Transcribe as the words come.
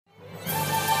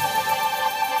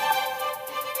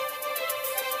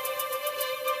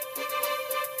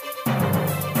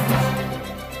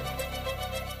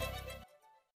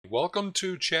welcome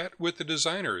to Chat with the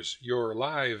Designers, your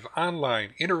live, online,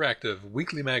 interactive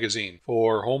weekly magazine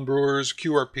for homebrewers,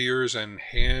 QRPers, and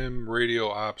ham radio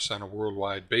ops on a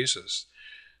worldwide basis.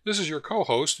 This is your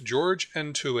co-host, George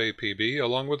N2APB,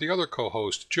 along with the other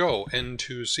co-host, Joe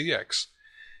N2CX.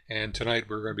 And tonight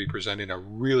we're going to be presenting a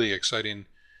really exciting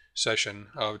session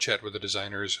of Chat with the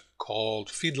Designers called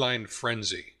Feedline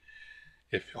Frenzy.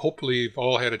 Hopefully you've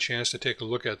all had a chance to take a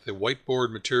look at the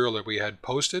whiteboard material that we had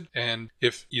posted, and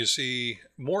if you see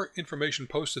more information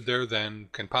posted there than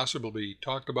can possibly be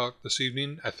talked about this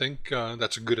evening, I think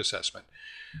that's a good assessment.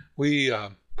 We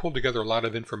pulled together a lot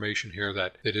of information here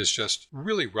that it is just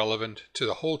really relevant to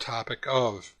the whole topic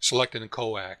of selecting a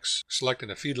coax, selecting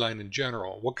a feed line in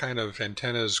general, what kind of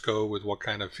antennas go with what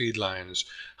kind of feed lines,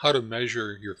 how to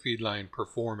measure your feed line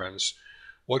performance,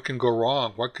 what can go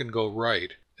wrong, what can go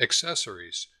right,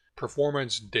 accessories,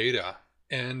 performance data,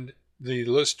 and the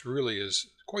list really is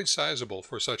quite sizable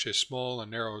for such a small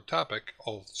and narrow topic,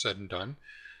 all said and done,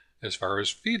 as far as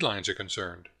feed lines are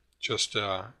concerned. Just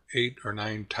 8 or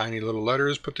 9 tiny little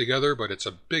letters put together, but it's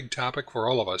a big topic for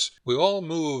all of us. We all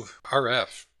move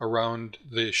RF around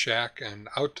the shack and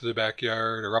out to the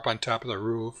backyard or up on top of the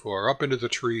roof or up into the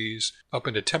trees, up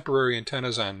into temporary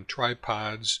antennas on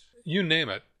tripods, you name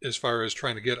it, as far as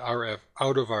trying to get RF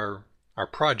out of our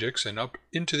projects and up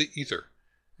into the ether.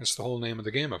 That's the whole name of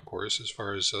the game, of course, as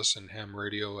far as us and ham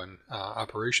radio and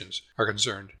operations are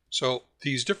concerned. So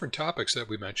these different topics that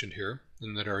we mentioned here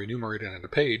and that are enumerated on the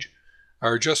page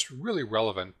are just really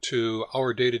relevant to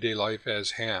our day-to-day life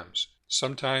as hams.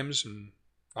 Sometimes, and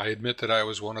I admit that I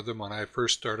was one of them when I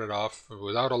first started off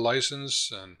without a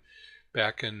license and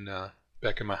back in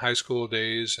my high school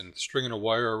days and stringing a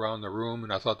wire around the room,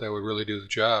 and I thought that would really do the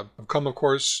job. I've come, of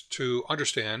course, to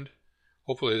understand,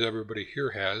 hopefully as everybody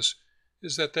here has,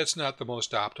 is that that's not the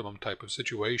most optimum type of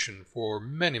situation for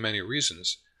many, many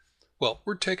reasons. Well,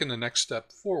 we're taking the next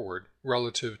step forward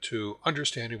relative to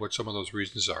understanding what some of those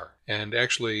reasons are and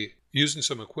actually using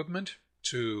some equipment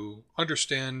to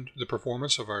understand the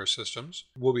performance of our systems.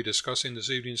 We'll be discussing this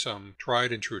evening some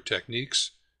tried and true techniques,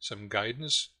 some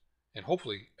guidance, and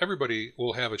hopefully everybody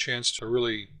will have a chance to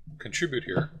really contribute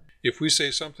here. If we say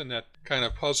something that kind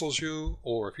of puzzles you,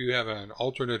 or if you have an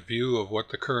alternate view of what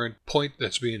the current point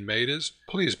that's being made is,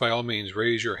 please by all means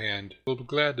raise your hand. We'll be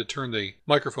glad to turn the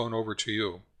microphone over to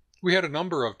you. We had a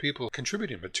number of people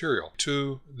contributing material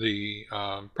to the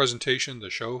presentation,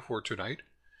 the show for tonight,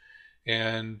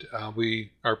 and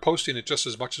we are posting it just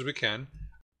as much as we can.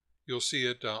 You'll see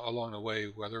it along the way,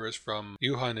 whether it's from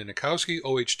Johan Inikowski,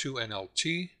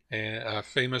 OH2NLT, and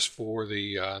famous for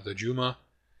the Juma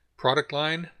product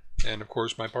line. And of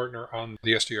course, my partner on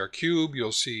the SDR Cube,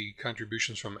 you'll see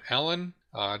contributions from Alan,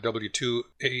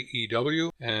 W2AEW,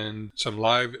 and some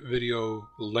live video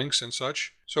links and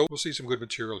such. So we'll see some good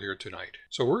material here tonight.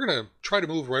 So we're going to try to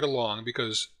move right along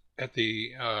because at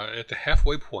the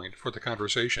halfway point for the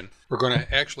conversation, we're going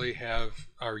to actually have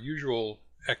our usual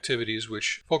activities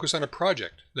which focus on a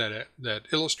project that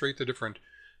illustrate the different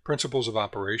principles of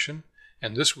operation.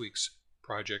 And this week's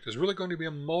project is really going to be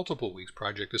a multiple weeks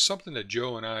project. It's something that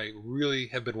Joe and I really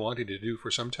have been wanting to do for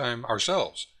some time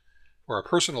ourselves for our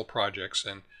personal projects,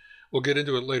 and we'll get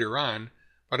into it later on,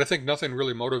 but I think nothing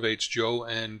really motivates Joe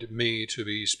and me to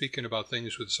be speaking about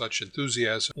things with such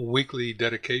enthusiasm, weekly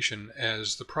dedication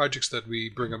as the projects that we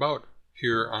bring about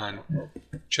here on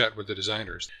Chat with the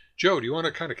Designers. Joe, do you want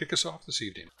to kind of kick us off this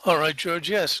evening? All right, George.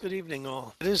 Yes. Good evening,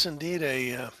 all. It is indeed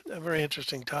a very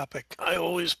interesting topic. I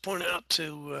always point out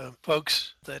to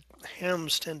folks that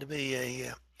hams tend to be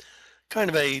a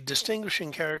kind of a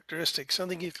distinguishing characteristic,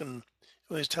 something you can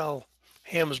always tell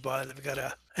hams by. They've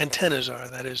got antennas are.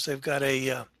 That is, they've got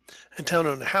a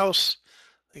antenna on the house,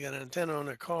 they got an antenna on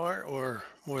their car, or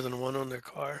more than one on their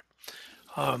car.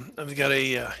 They've got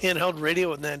a handheld radio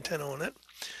with an antenna on it,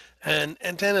 and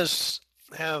antennas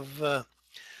have a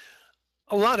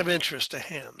lot of interest to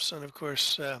hams, and of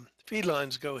course feed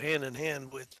lines go hand in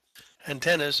hand with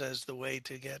antennas as the way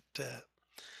to get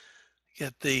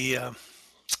the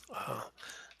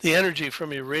energy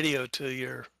from your radio to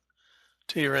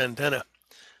your antenna.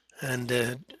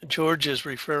 And George is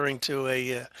referring to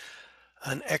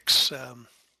an ex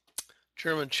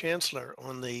German chancellor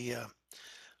on the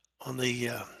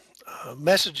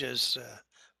messages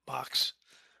box.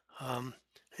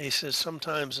 He says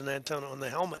sometimes an antenna on the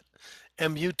helmet,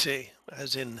 MUT,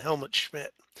 as in Helmut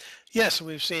Schmidt. Yes,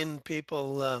 we've seen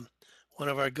people, one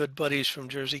of our good buddies from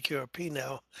Jersey QRP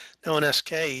now in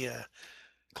SK,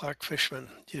 Clark Fishman,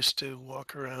 used to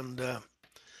walk around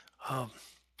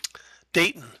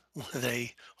Dayton with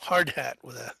a hard hat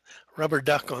with a rubber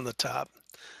duck on the top.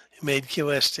 He made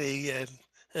QST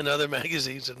in other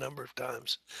magazines a number of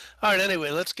times. All right,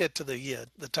 anyway, let's get to the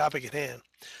topic at hand.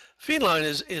 Feedline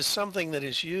is something that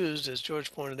is used, as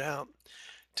George pointed out,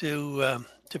 to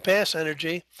pass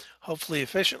energy, hopefully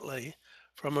efficiently,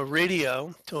 from a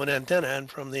radio to an antenna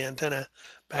and from the antenna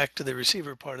back to the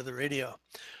receiver part of the radio.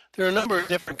 There are a number of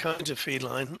different kinds of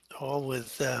feedline, all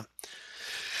with their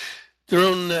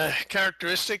own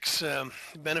characteristics,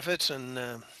 benefits,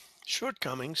 and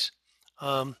shortcomings.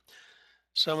 Um,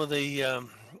 some of the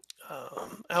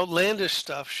outlandish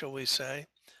stuff, shall we say,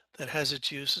 that has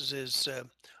its uses is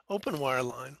open wire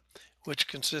line, which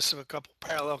consists of a couple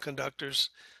parallel conductors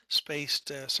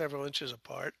spaced several inches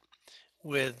apart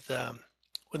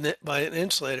by an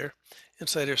insulator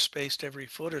spaced every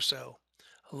foot or so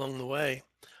along the way.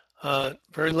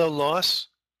 Very low loss,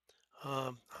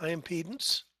 high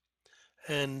impedance,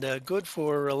 and good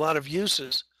for a lot of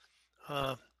uses.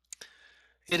 Uh,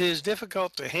 it is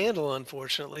difficult to handle,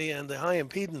 unfortunately, and the high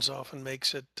impedance often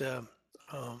makes it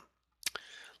um,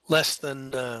 less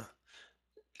than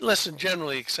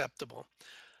generally acceptable.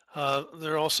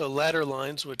 There are also ladder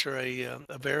lines, which are a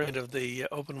variant of the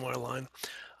open wire line.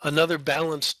 Another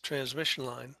balanced transmission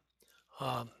line,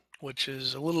 which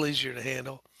is a little easier to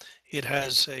handle. It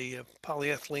has a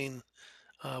polyethylene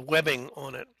webbing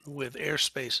on it with air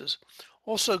spaces.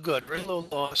 Also good, very low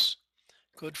loss,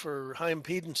 good for high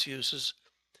impedance uses,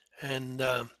 and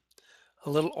a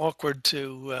little awkward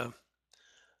to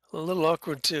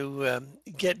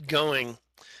get going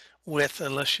with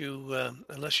unless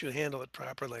you handle it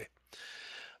properly.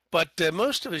 But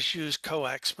most of us use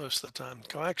coax most of the time.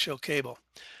 Coaxial cable.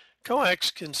 Coax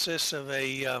consists of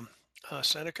a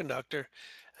center conductor,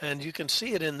 and you can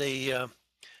see it in the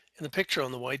picture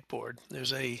on the whiteboard.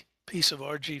 There's a piece of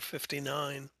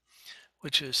RG59,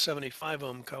 which is 75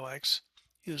 ohm coax,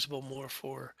 usable more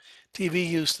for TV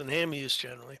use than ham use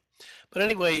generally. But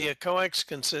anyway, coax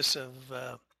consists of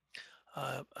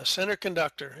a center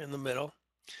conductor in the middle,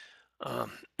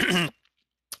 um,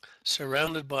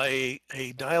 surrounded by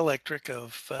a dielectric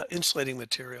of insulating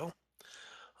material.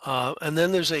 And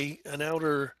then there's an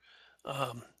outer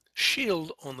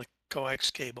shield on the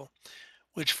coax cable,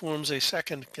 which forms a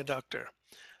second conductor.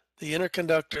 The inner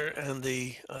conductor and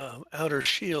the outer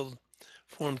shield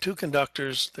form two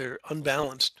conductors. They're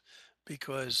unbalanced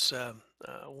because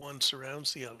one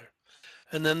surrounds the other.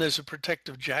 And then there's a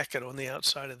protective jacket on the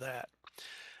outside of that.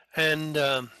 And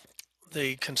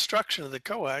the construction of the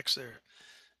coax, there are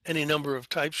any number of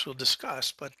types we'll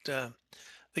discuss, but the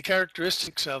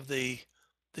characteristics of the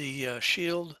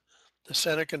shield, the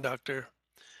center conductor,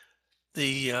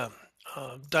 the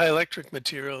dielectric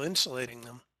material insulating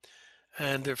them,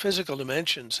 and their physical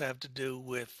dimensions have to do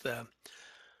with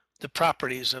the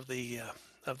properties of the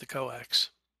coax.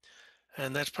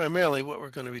 And that's primarily what we're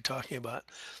going to be talking about.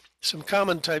 Some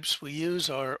common types we use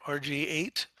are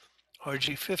RG8,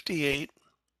 RG58,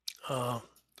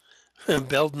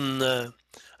 Belden, I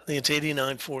think it's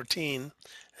 8914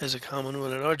 as a common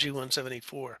one, and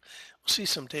RG174. We'll see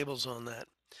some tables on that.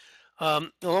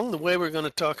 Along the way, we're going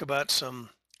to talk about some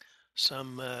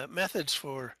methods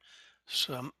for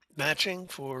some matching,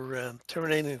 for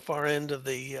terminating the far end of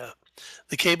the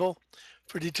cable,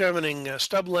 for determining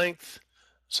stub length,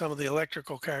 some of the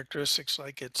electrical characteristics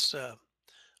like its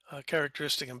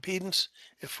characteristic impedance,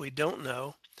 if we don't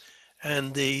know,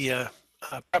 and the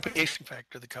propagation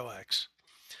factor of the coax.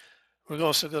 We're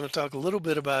also going to talk a little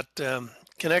bit about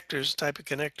connectors, type of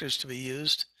connectors to be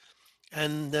used,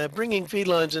 and bringing feed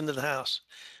lines into the house,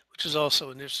 which is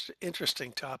also an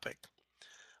interesting topic.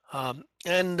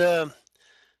 And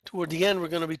toward the end, we're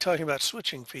going to be talking about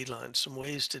switching feed lines, some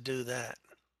ways to do that.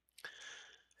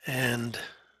 And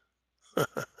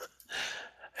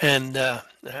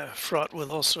fraught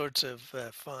with all sorts of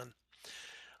fun.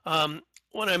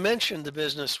 When I mentioned the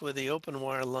business with the open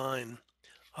wire line,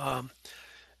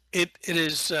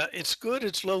 it's good,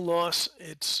 it's low loss,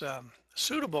 it's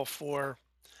suitable for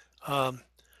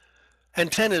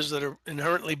antennas that are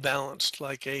inherently balanced,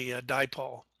 like a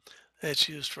dipole. It's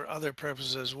used for other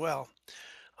purposes as well.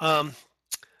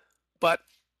 But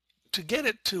to get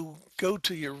it to go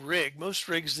to your rig, most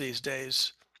rigs these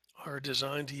days are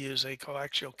designed to use a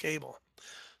coaxial cable.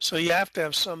 So you have to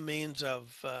have some means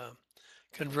of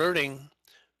converting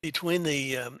between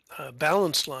the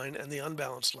balanced line and the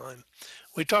unbalanced line.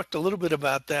 We talked a little bit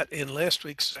about that in last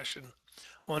week's session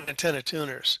on antenna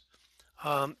tuners.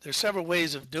 There's several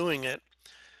ways of doing it.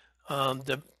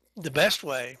 The best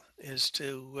way is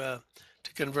to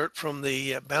convert from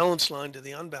the balanced line to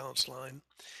the unbalanced line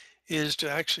is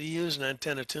to actually use an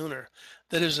antenna tuner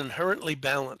that is inherently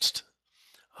balanced,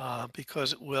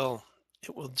 because it will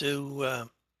do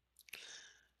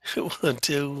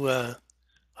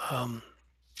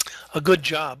a good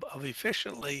job of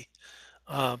efficiently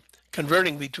uh,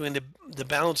 converting between the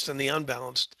balanced and the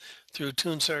unbalanced through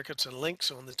tune circuits and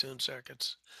links on the tune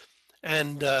circuits.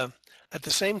 And at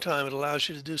the same time, it allows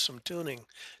you to do some tuning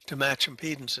to match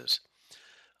impedances.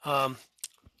 Um,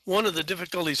 One of the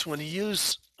difficulties when you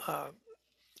use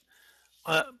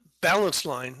a balance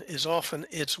line is often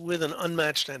it's with an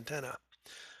unmatched antenna.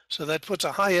 So that puts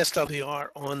a high SWR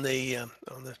on the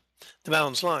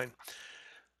balance line.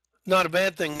 Not a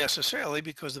bad thing necessarily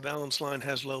because the balance line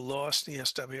has low loss. The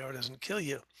SWR doesn't kill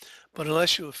you. But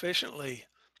unless you efficiently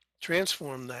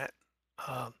transform that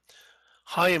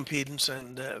high impedance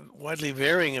and widely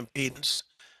varying impedance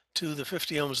to the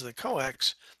 50 ohms of the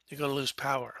coax, you're going to lose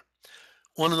power.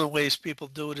 One of the ways people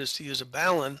do it is to use a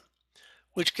balun,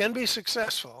 which can be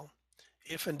successful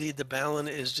if indeed the balun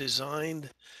is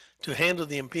designed to handle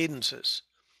the impedances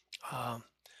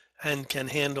and can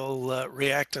handle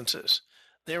reactances.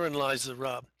 Therein lies the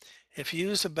rub. If you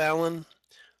use a balun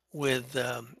with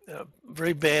a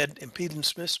very bad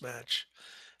impedance mismatch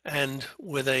and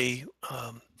with a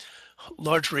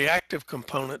large reactive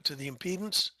component to the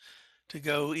impedance to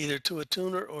go either to a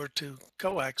tuner or to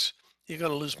coax, you're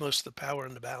going to lose most of the power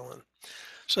in the balun.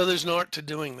 So there's an art to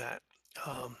doing that,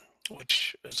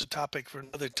 which is a topic for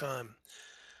another time.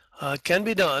 It can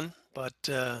be done, but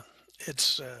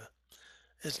it's uh,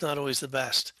 it's not always the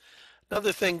best.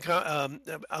 Another thing,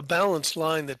 a balanced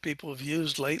line that people have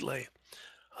used lately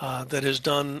that is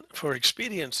done for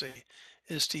expediency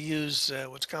is to use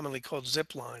what's commonly called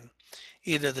zip line,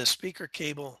 either the speaker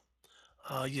cable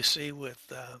you see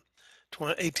with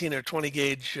 18 or 20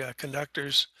 gauge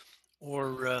conductors,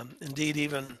 or indeed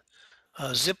even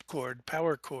zip cord,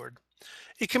 power cord.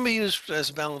 It can be used as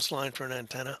a balance line for an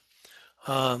antenna.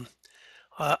 Um,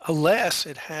 Alas,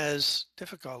 it has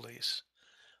difficulties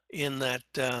in that,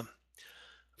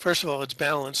 first of all, it's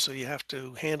balanced, so you have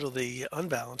to handle the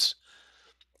unbalance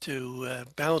to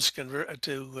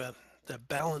the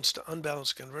balanced to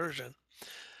unbalanced conversion.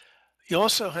 You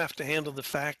also have to handle the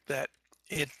fact that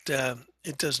it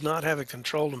does not have a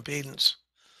controlled impedance.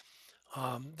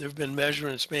 There have been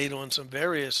measurements made on some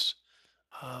various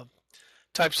uh,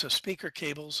 types of speaker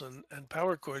cables and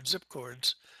power cords, zip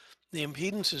cords. The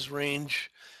impedances range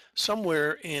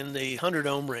somewhere in the 100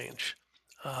 ohm range,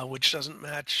 which doesn't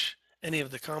match any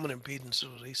of the common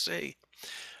impedances we see.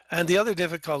 And the other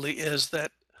difficulty is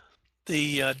that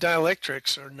the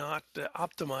dielectrics are not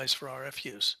optimized for RF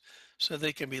use, so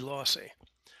they can be lossy.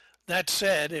 That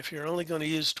said, if you're only going to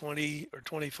use 20 or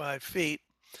 25 feet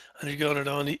and you're going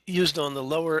to use it on the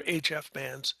lower HF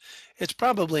bands, it's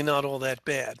probably not all that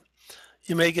bad.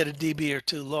 You may get a dB or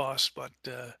two loss, but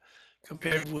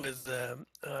compared with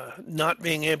not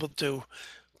being able to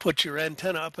put your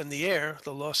antenna up in the air,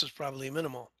 the loss is probably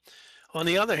minimal. On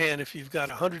the other hand, if you've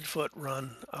got a 100-foot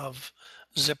run of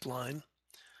zip line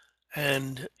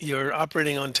and you're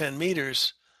operating on 10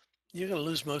 meters, you're going to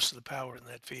lose most of the power in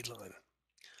that feed line.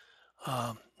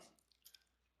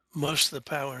 Most of the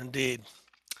power indeed.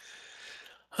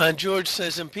 George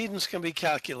says impedance can be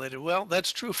calculated. Well,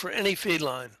 that's true for any feed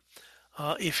line.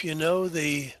 If you know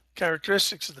the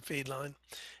characteristics of the feed line,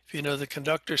 if you know the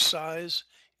conductor size,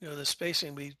 you know the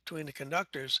spacing between the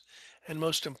conductors, and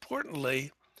most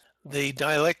importantly, the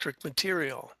dielectric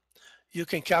material, you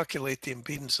can calculate the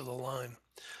impedance of the line.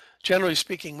 Generally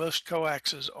speaking, most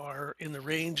coaxes are in the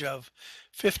range of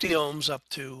 50 ohms up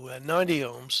to 90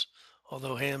 ohms,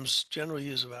 although hams generally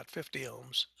use about 50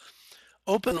 ohms.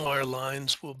 Open wire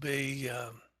lines will be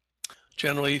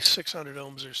generally 600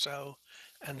 ohms or so,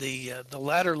 and the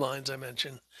ladder lines I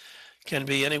mentioned can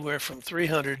be anywhere from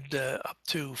 300 up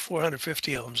to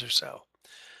 450 ohms or so.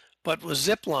 But with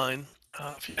zip line,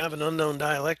 if you have an unknown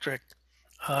dielectric,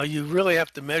 you really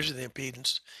have to measure the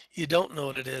impedance. You don't know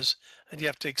what it is, and you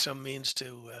have to take some means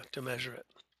to measure it.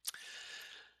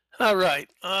 All right.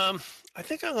 I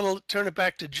think I'm going to turn it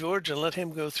back to George and let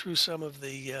him go through some of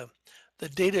the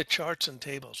data charts and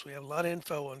tables. We have a lot of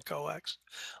info on coax,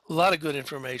 a lot of good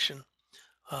information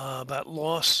about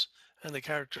loss and the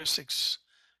characteristics,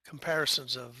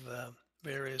 comparisons of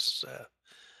various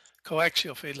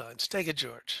coaxial feed lines. Take it,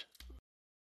 George.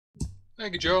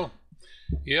 Thank you, Joe.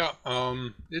 Yeah,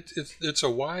 it's a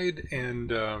wide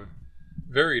and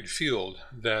varied field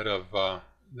that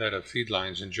of feed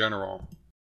lines in general.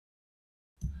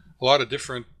 A lot of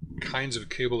different kinds of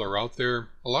cable are out there.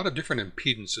 A lot of different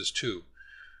impedances too.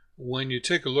 When you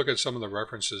take a look at some of the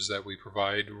references that we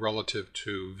provide relative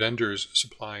to vendors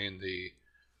supplying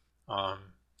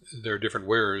their different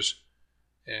wares,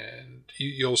 and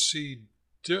you'll see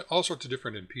all sorts of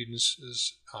different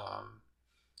impedances.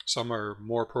 Some are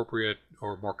more appropriate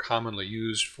or more commonly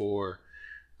used for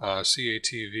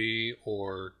CATV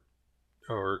or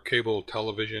cable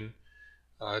television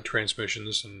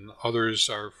transmissions, and others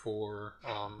are for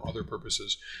other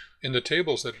purposes. In the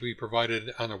tables that we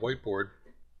provided on the whiteboard,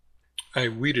 I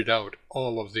weeded out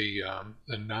all of the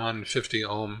non-50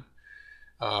 ohm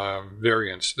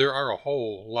variants. There are a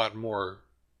whole lot more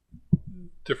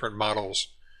different models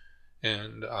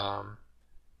and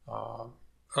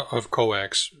of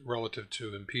coax relative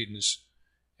to impedance,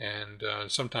 and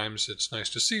sometimes it's nice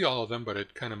to see all of them, but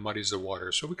it kind of muddies the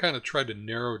water. So we kind of tried to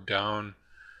narrow down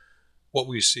what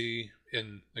we see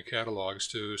in the catalogs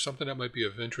to something that might be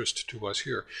of interest to us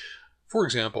here. For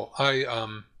example, I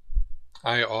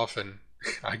often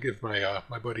I give my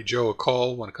buddy Joe a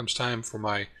call when it comes time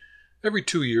for every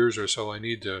 2 years or so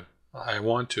I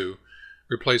want to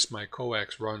replace my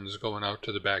coax runs going out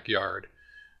to the backyard.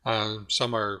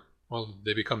 Some are, well,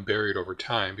 they become buried over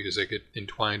time because they get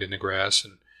entwined in the grass,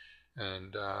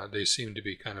 and they seem to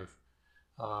be kind of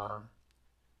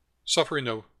suffering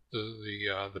the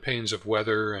pains of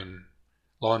weather and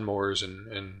lawnmowers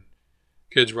and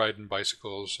kids riding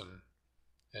bicycles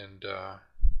and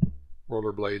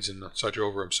rollerblades and such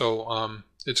over them. So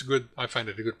I find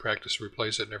it a good practice to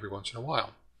replace it every once in a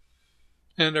while.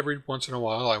 And every once in a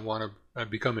while I want to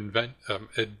become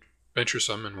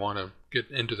adventuresome and want to get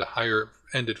into the higher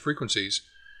ended frequencies.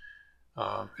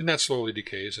 And that slowly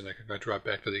decays, and I drop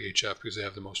back to the HF because they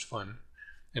have the most fun.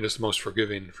 And it's the most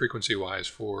forgiving frequency-wise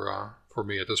for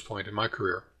me at this point in my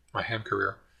career, my ham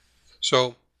career.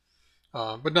 So,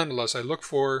 but nonetheless, I look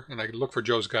for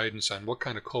Joe's guidance on what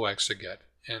kind of coax to get.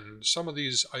 And some of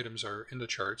these items are in the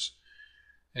charts,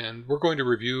 and we're going to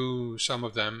review some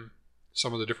of them,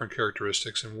 some of the different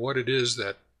characteristics, and what it is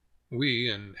that we,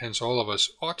 and hence all of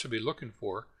us, ought to be looking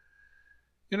for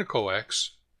in a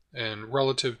coax, and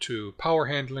relative to power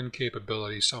handling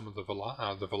capability, some of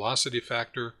the velocity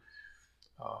factor,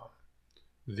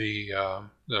 the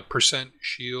percent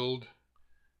shield,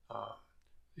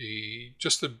 the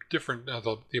different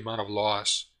the amount of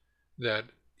loss that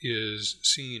is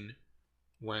seen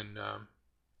when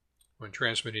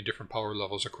transmitting different power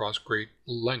levels across great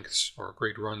lengths or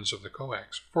great runs of the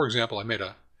coax. For example, I made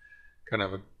a kind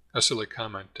of a silly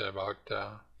comment about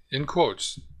in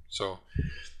quotes. So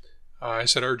I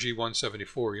said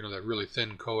RG174, that really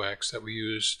thin coax that we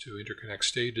use to interconnect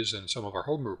stages in some of our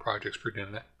homebrew projects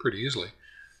pretty easily.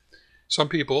 Some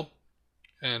people,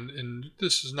 and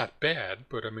this is not bad,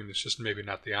 but I mean, it's just maybe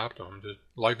not the optimum.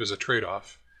 Life is a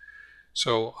trade-off.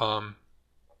 So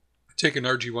taking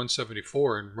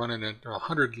RG174 and running it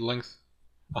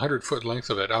 100-foot length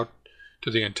of it out to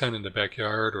the antenna in the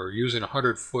backyard, or using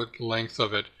 100-foot length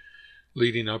of it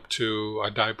leading up to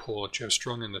a dipole that you have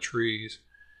strung in the trees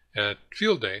at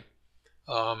field day,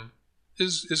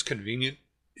 is convenient.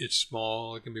 It's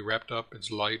small. It can be wrapped up.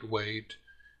 It's lightweight.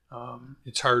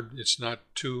 It's hard. It's not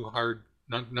too hard.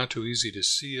 Not too easy to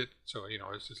see it. So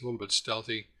it's a little bit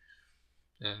stealthy,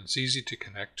 and it's easy to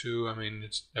connect to. I mean,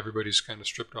 everybody's kind of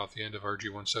stripped off the end of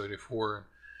RG174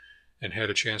 and had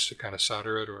a chance to kind of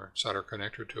solder it or solder a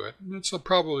connector to it. And it's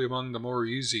probably among the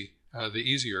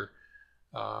easier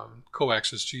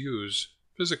coaxes to use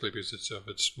physically because it's of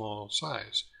its small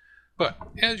size. But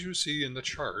as you see in the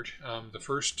chart, the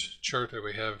first chart that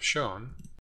we have shown,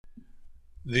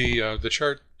 the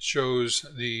chart shows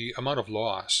the amount of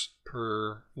loss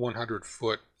per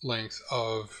 100-foot length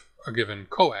of a given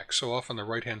coax. So off on the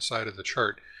right-hand side of the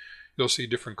chart, you'll see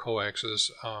different coaxes.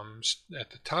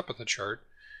 At the top of the chart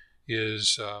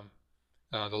is the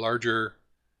larger,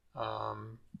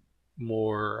 the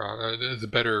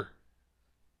better,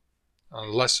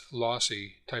 less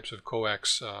lossy types of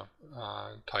coax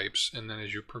types, and then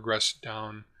as you progress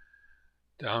down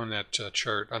that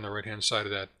chart on the right-hand side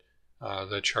of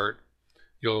that chart,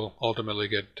 you'll ultimately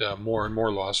get more and more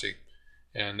lossy.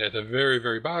 And at the very,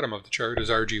 very bottom of the chart is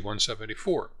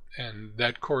RG174, and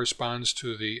that corresponds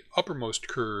to the uppermost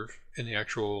curve in the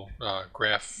actual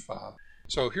graph.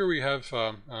 So here we have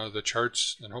the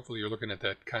charts, and hopefully you're looking at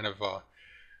that kind of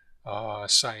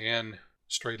cyan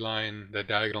straight line, that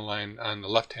diagonal line on the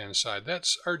left-hand side.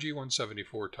 That's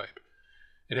RG174 type.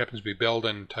 It happens to be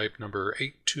Belden type number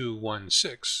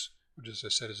 8216, which, as I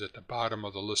said, is at the bottom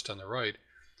of the list on the right.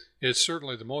 It's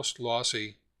certainly the most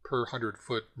lossy per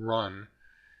 100-foot run,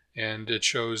 and it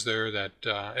shows there that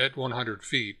at 100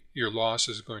 feet, your loss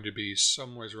is going to be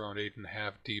somewhere around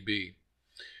 8.5 dB.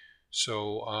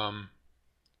 So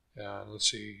let's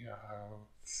see,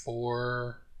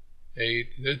 4, 8.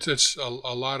 It's a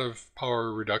lot of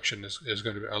power reduction is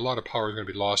going to be, a lot of power is going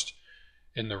to be lost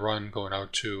in the run going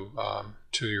out to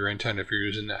your antenna if you're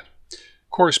using that.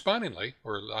 Correspondingly,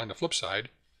 or on the flip side,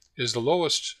 is the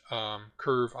lowest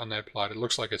curve on that plot. It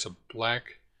looks like it's a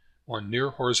black one near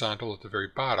horizontal at the very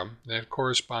bottom. That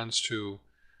corresponds to,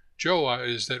 Joe,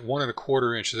 is that 1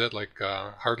 1/4 inch? Is that like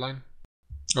hardline?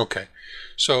 Okay,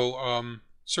 so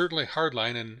certainly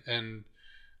hardline, and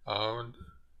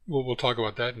we'll talk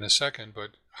about that in a second.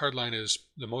 But hardline is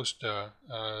the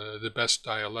the best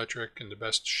dielectric and the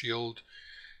best shield,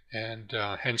 and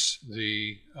hence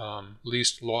the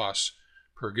least loss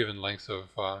per given length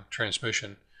of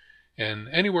transmission. And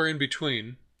anywhere in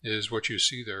between is what you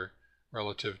see there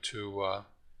relative to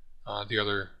the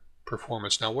other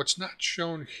performance. Now, what's not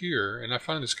shown here, and I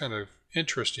find this kind of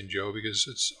interesting, Joe, because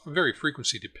it's very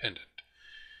frequency dependent.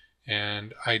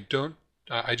 And I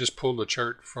just pulled a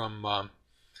chart from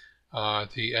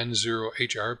the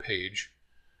N0HR page,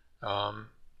 and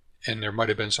there might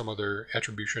have been some other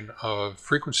attribution of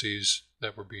frequencies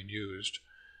that were being used.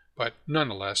 But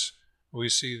nonetheless, we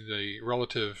see the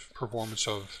relative performance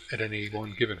at any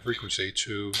one given frequency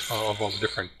of all the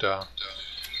different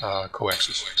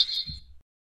coaxes.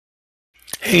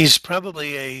 He's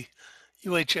probably a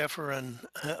UHFer and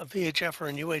a VHFer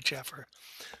and UHFer,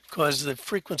 because the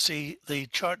frequency, the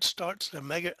chart starts at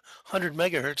 100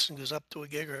 megahertz and goes up to a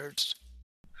gigahertz.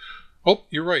 Oh,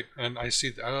 you're right, and I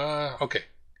see. Okay.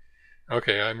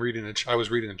 I was reading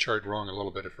the chart wrong a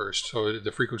little bit at first. So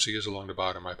the frequency is along the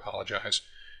bottom. I apologize.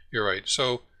 You're right.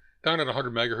 So down at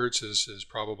 100 megahertz is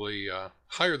probably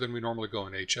higher than we normally go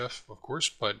in HF, of course,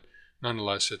 but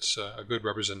nonetheless, it's a good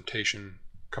representation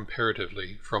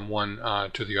comparatively from one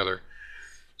to the other.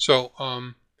 So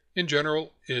in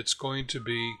general, it's going to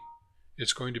be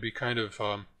kind of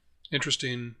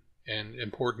interesting and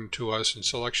important to us in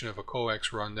selection of a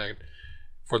coax run that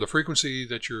for the frequency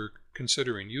that you're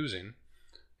considering using,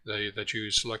 that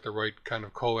you select the right kind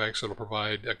of coax that will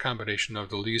provide a combination of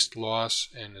the least loss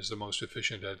and is the most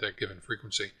efficient at that given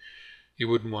frequency. You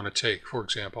wouldn't want to take, for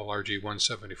example,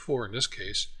 RG174 in this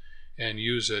case, and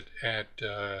use it at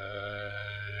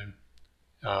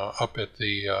up at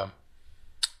the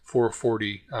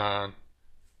 440 in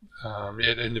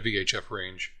the VHF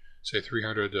range, say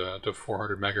 300 to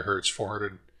 400 megahertz,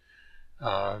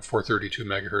 432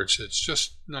 megahertz. It's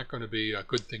just not going to be a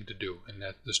good thing to do, and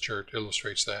that this chart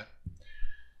illustrates that.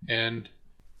 And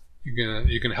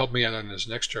you can help me out on this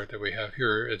next chart that we have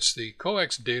here. It's the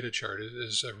coax data chart. It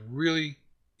is a really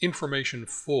information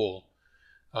full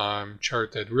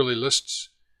chart that really lists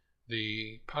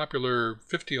the popular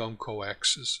 50 ohm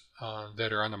coaxes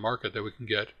that are on the market that we can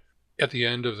get at the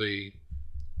end of this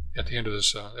at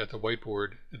the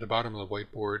whiteboard, at the bottom of the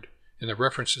whiteboard. In the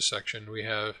references section, we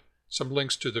have some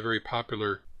links to the very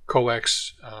popular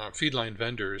coax feedline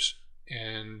vendors,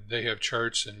 and they have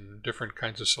charts and different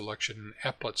kinds of selection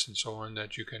applets and so on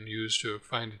that you can use to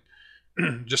find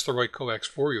just the right coax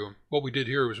for you. What we did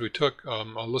here was we took a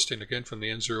listing again from the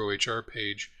N0HR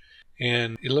page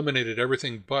and eliminated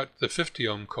everything but the 50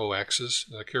 ohm coaxes,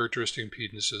 the characteristic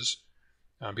impedances,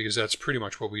 because that's pretty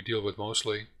much what we deal with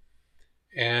mostly.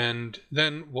 And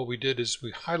then what we did is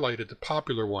we highlighted the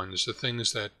popular ones, the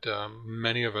things that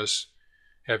many of us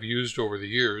have used over the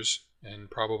years and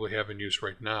probably have in use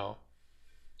right now.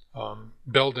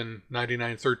 Belden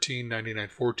 9913,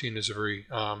 9914 is a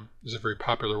very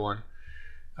popular one.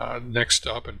 Next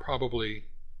up, and probably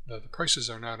the prices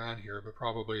are not on here, but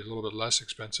probably a little bit less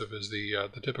expensive, is the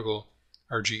typical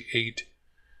RG8,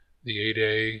 the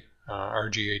 8A,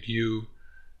 RG8U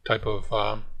type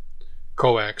of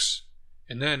coax.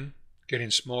 And then,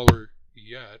 getting smaller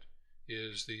yet,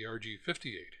 is the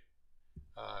RG58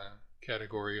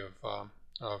 category of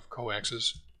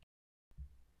coaxes.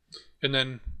 And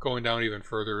then going down even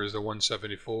further is the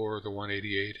 174, the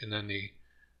 188, and then the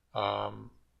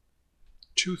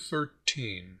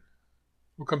 213.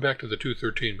 We'll come back to the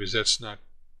 213 because that's not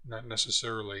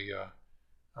necessarily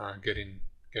getting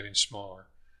smaller.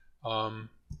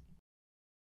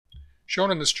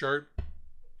 Shown in this chart,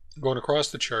 going across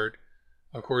the chart,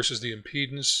 of course, is the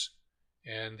impedance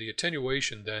and the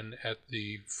attenuation then at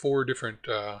the three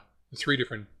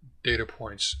different data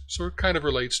points. So it kind of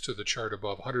relates to the chart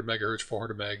above, 100 megahertz,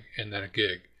 400 meg, and then a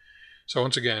gig. So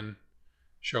once again,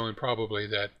 showing probably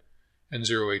that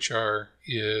N0HR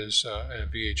is a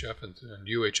VHF and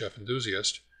UHF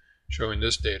enthusiast, showing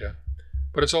this data.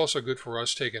 But it's also good for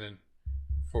us taking in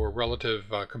for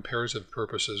relative comparative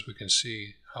purposes. We can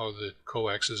see how the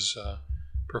coaxes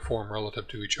perform relative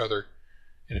to each other.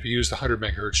 And if you use the 100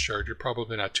 megahertz chart, you're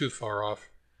probably not too far off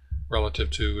relative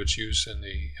to its use in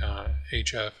the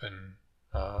HF and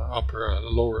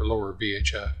lower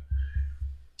VHF.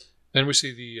 Then we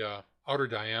see the outer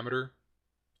diameter.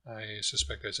 I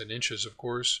suspect that's in inches, of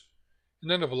course. And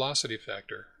then the velocity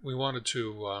factor. We wanted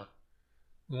to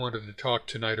we wanted to talk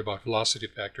tonight about velocity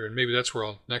factor, and maybe that's where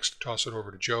I'll next toss it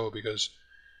over to Joe, because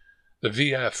the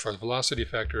VF, or the velocity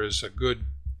factor, is a good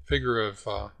figure of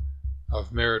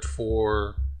merit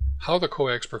for how the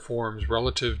coax performs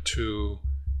relative to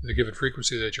the given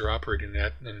frequency that you're operating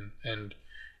at, and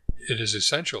it is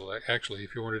essential, actually,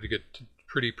 if you wanted to get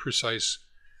pretty precise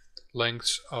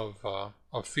lengths of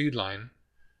feed line,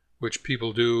 which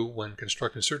people do when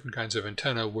constructing certain kinds of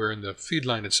antenna, wherein the feed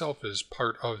line itself is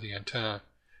part of the antenna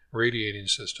radiating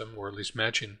system, or at least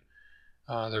matching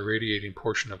the radiating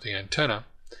portion of the antenna.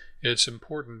 It's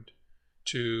important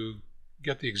to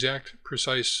get the exact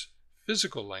precise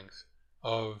physical length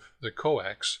of the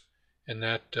coax, and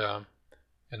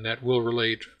that will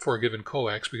relate for a given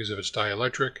coax because of its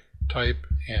dielectric type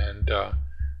and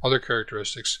other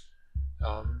characteristics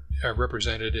are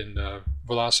represented in the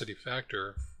velocity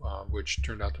factor, which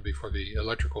turned out to be for the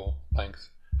electrical length,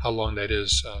 how long that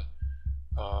is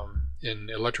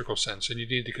in electrical sense. And you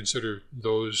need to consider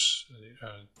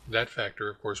that factor,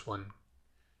 of course, when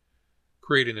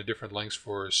creating the different lengths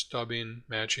for stubbing,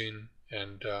 matching,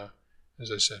 and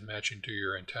as I said, matching to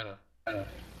your antenna.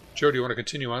 Joe, do you want to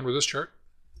continue on with this chart?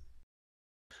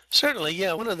 Certainly,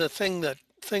 yeah. One of the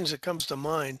things that comes to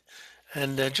mind,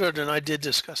 and Jordan and I did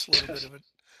discuss a little bit of it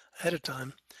ahead of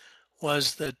time,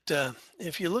 was that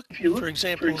if you look, for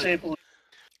example,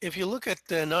 if you look at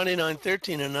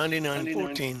 9913 and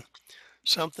 9914,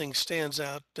 something stands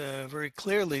out very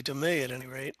clearly to me, at any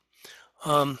rate.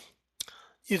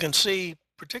 You can see,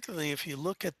 particularly if you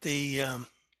look at the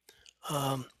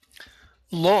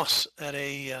loss at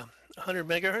a 100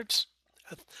 megahertz,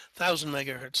 1,000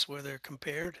 megahertz, where they're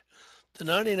compared. The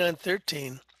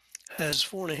 9913 has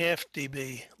 4.5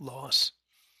 dB loss,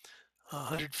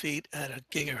 100 feet at a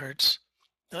gigahertz.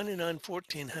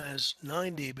 9914 has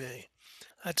 9 dB.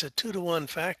 That's a 2-to-1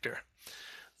 factor.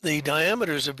 The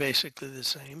diameters are basically the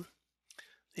same.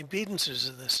 The impedances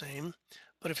are the same.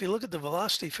 But if you look at the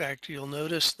velocity factor, you'll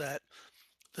notice that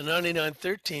the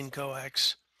 9913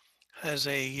 coax has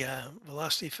a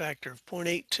velocity factor of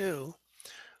 0.82,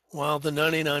 while the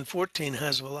 9914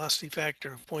 has a velocity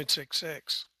factor of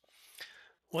 0.66.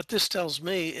 What this tells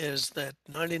me is that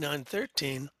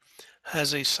 9913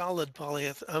 has a solid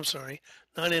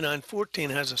 9914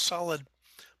 has a solid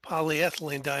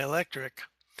polyethylene dielectric,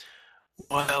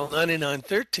 while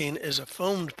 9913 is a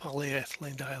foamed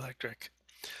polyethylene dielectric.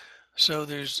 So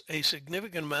there's a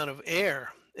significant amount of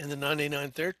air in the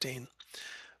 9913,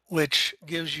 which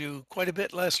gives you quite a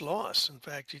bit less loss. In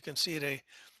fact, you can see at a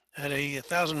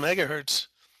 1,000 megahertz,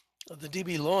 the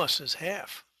dB loss is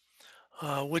half,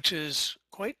 which is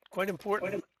quite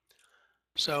important.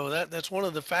 So that's one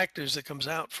of the factors that comes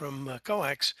out from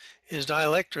coax is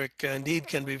dielectric indeed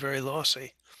can be very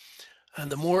lossy. And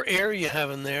the more air you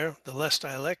have in there, the less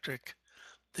dielectric,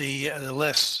 the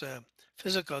less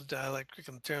physical dielectric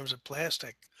in terms of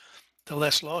plastic, the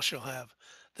less loss you'll have.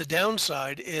 The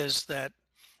downside is that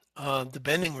the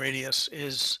bending radius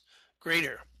is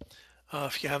greater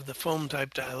if you have the foam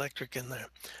type dielectric in there.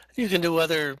 You can do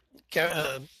other,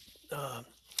 you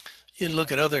can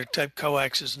look at other type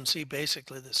coaxes and see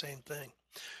basically the same thing.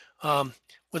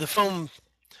 With a foam,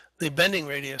 the bending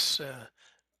radius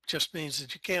just means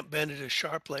that you can't bend it as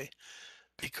sharply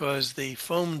because the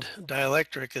foamed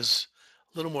dielectric is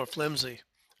a little more flimsy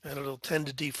and it'll tend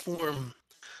to deform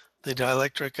the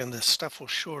dielectric and the stuff will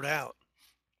short out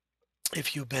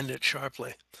if you bend it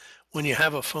sharply. When you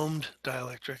have a foamed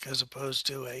dielectric as opposed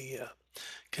to a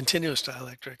continuous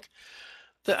dielectric.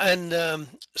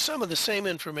 Some of the same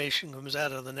information comes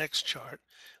out of the next chart,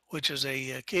 which is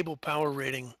a cable power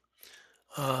rating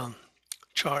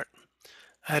chart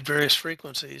at various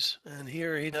frequencies. And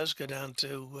here he does go down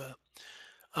to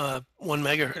 1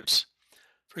 megahertz.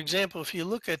 For example, if you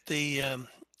look at the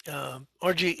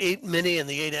RG8 Mini and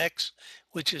the 8X,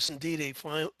 which is indeed a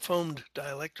foamed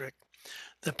dielectric,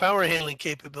 the power handling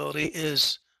capability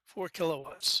is 4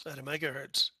 kilowatts at a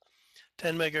megahertz.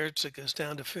 10 megahertz, it goes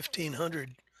down to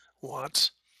 1,500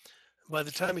 watts. By the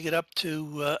time you get up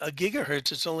to a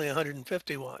gigahertz, it's only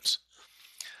 150 watts.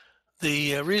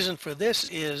 The reason for this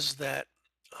is that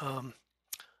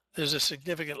there's a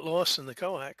significant loss in the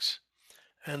coax,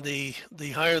 and the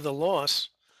higher the loss,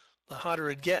 the hotter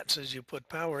it gets as you put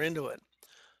power into it.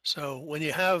 So when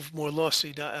you have more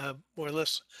or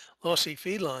less lossy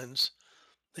feed lines,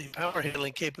 the power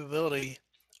handling capability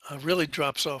really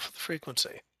drops off the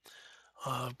frequency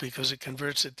because it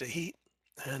converts it to heat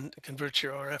and converts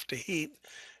your RF to heat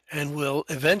and will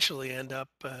eventually end up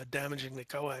damaging the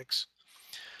coax.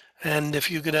 And if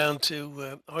you go down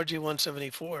to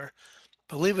RG174,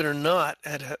 believe it or not,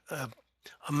 at a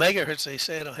megahertz, they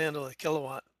say it'll handle a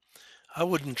kilowatt. I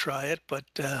wouldn't try it, but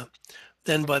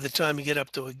then by the time you get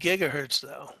up to a gigahertz,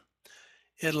 though,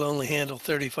 it'll only handle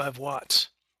 35 watts.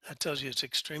 That tells you it's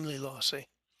extremely lossy.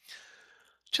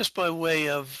 Just by way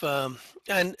of,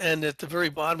 and at the very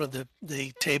bottom of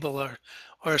the table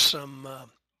are some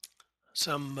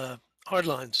hard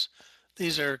lines.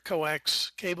 These are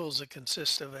coax cables that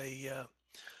consist of a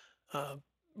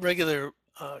regular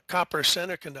copper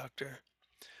center conductor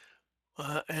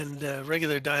and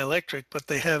regular dielectric, but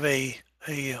they have a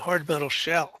hard metal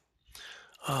shell,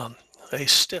 um, a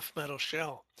stiff metal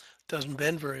shell. Doesn't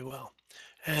bend very well,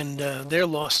 and their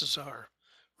losses are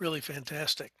really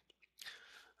fantastic.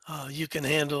 You can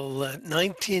handle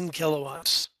 19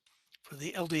 kilowatts for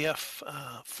the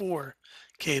LDF4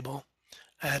 cable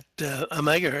at a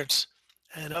megahertz,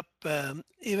 and up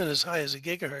even as high as a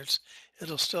gigahertz,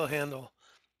 it'll still handle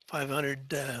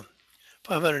 500,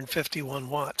 551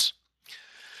 watts.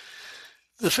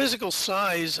 The physical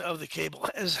size of the cable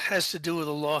has to do with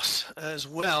the loss as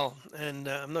well, and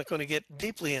I'm not going to get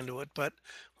deeply into it, but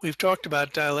we've talked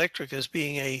about dielectric as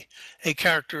being a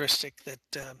characteristic that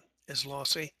is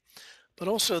lossy, but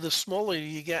also the smaller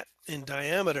you get in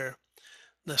diameter,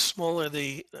 the smaller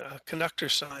the conductor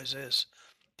size is.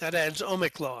 That adds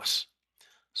ohmic loss.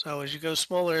 So as you go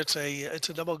smaller, it's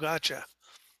a double gotcha.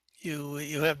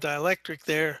 You have dielectric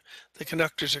there. The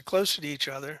conductors are closer to each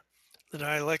other. The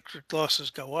dielectric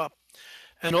losses go up,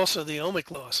 and also the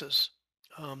ohmic losses.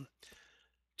 Um,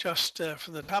 just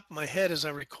from the top of my head, as I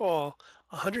recall,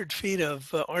 100 feet of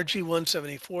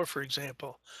RG174, for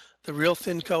example, the real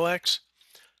thin coax,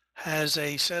 has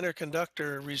a center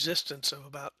conductor resistance of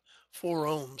about 4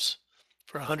 ohms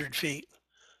for 100 feet.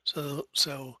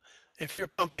 So if you're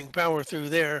pumping power through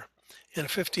there in a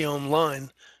 50 ohm line,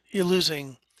 you're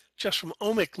losing just from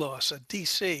ohmic loss at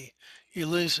DC, you're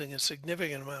losing a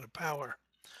significant amount of power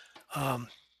um,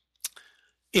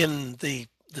 in the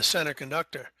center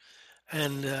conductor.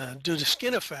 And due to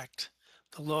skin effect,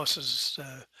 the losses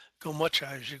go much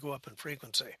higher as you go up in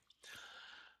frequency.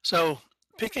 So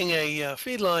picking a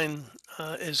feed line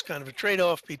is kind of a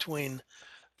trade-off between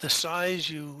the size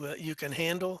you can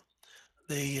handle,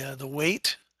 the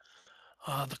weight,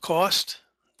 the cost.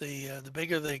 The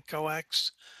bigger the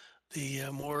coax, the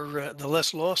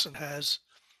less loss it has,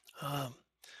 um,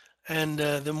 and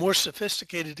the more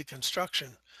sophisticated the construction.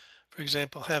 For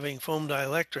example, having foam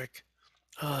dielectric,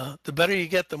 the better you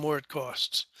get, the more it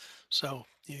costs. So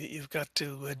you've got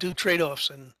to do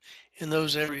trade-offs in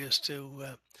those areas to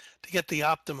get the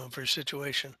optimum for your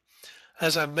situation.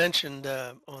 As I mentioned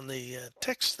on the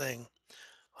text thing,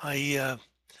 I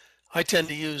I tend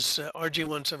to use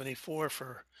RG174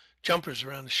 for jumpers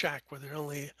around the shack where they're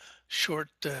only short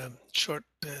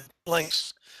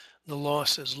lengths. The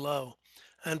loss is low,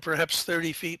 and perhaps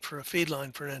 30 feet for a feed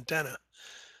line for an antenna.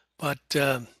 But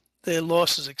the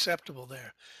loss is acceptable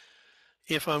there.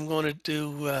 If I'm going to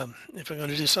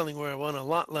do something where I want a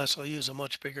lot less, I'll use a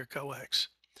much bigger coax.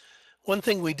 One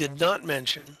thing we did not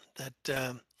mention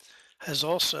that has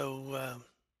also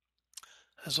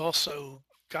has also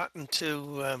gotten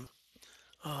to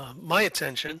my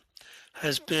attention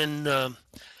has been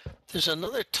there's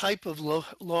another type of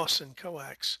loss in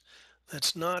coax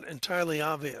that's not entirely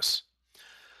obvious.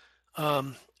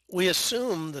 Um, we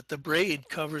assume that the braid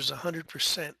covers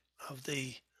 100% of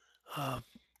the uh,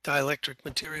 dielectric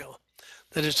material,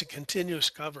 that it's a continuous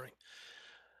covering,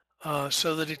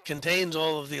 so that it contains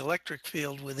all of the electric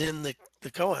field within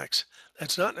the coax.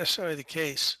 That's not necessarily the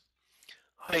case.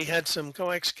 I had some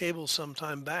coax cables some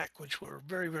time back, which were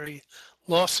very, very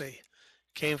lossy.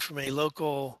 Came from a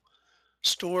local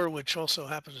store, which also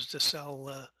happens to sell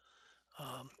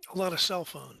a lot of cell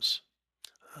phones.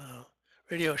 Uh,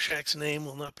 Radio Shack's name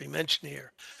will not be mentioned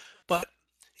here, but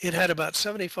it had about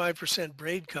 75%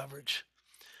 braid coverage.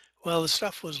 Well, the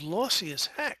stuff was lossy as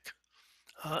heck,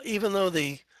 even though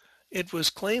it was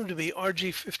claimed to be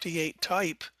RG58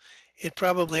 type. It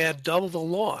probably had double the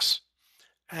loss,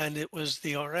 and it was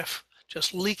the RF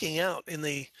just leaking out in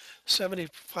the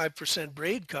 75%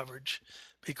 braid coverage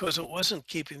because it wasn't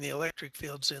keeping the electric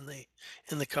fields in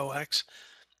the coax.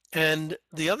 And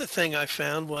the other thing I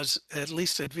found was, at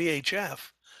least at VHF,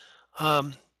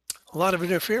 um, a lot of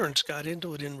interference got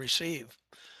into it in receive,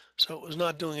 so it was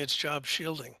not doing its job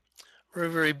shielding. Very,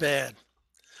 very bad.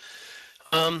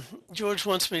 George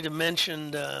wants me to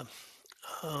mention uh,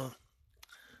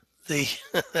 the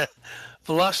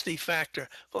velocity factor.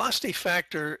 Velocity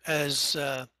factor as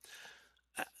a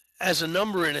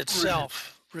number in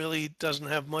itself really doesn't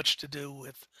have much to do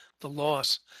with the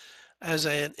loss. As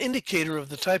an indicator of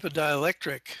the type of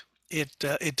dielectric, it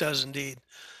does indeed.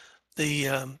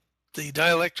 The the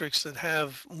dielectrics that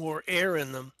have more air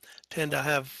in them tend to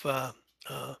have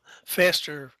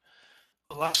faster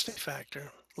velocity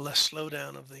factor, less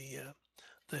slowdown of the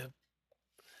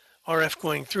RF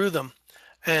going through them,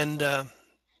 and the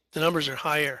numbers are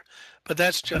higher. But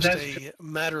that's just a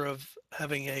matter of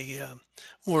having a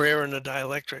more air in a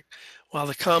dielectric, while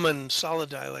the common solid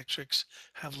dielectrics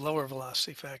have lower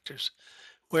velocity factors.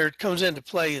 Where it comes into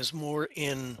play is more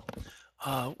in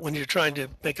when you're trying to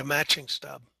make a matching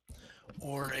stub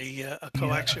or a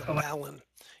coaxial balun.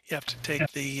 You have to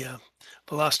take the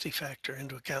velocity factor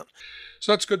into account.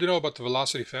 So that's good to know about the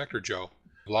velocity factor, Joe.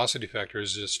 Velocity factor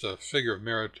is just a figure of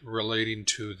merit relating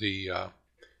to the,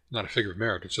 not a figure of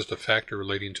merit, it's just a factor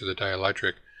relating to the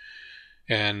dielectric,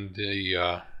 and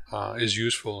the is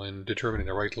useful in determining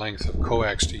the right length of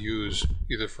coax to use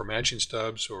either for matching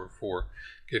stubs or for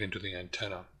getting to the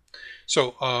antenna.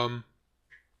 So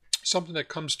something that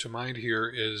comes to mind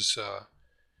here is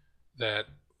that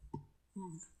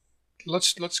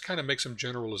let's kind of make some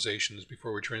generalizations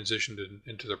before we transition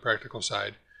into the practical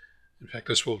side. In fact,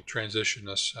 this will transition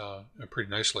us pretty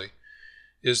nicely.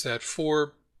 Is that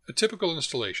for a typical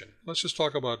installation? Let's just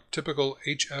talk about typical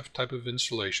HF type of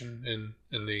installation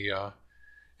in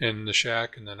the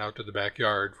shack and then out to the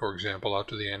backyard, for example, out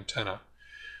to the antenna.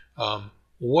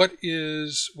 What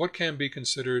can be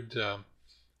considered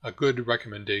a good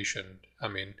recommendation? I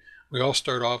mean, we all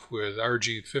start off with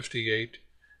RG58,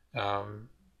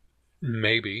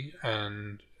 maybe,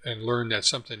 and learn that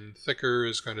something thicker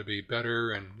is going to be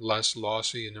better and less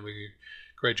lossy, and then we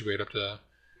graduate up to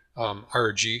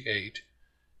RG8.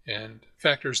 And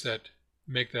factors that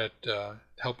make that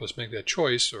help us make that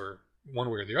choice, or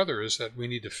one way or the other, is that we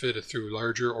need to fit it through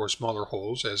larger or smaller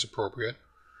holes as appropriate.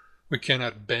 We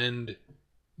cannot bend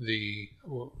the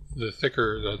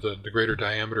thicker, the greater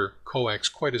diameter coax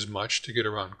quite as much to get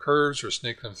around curves or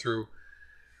snake them through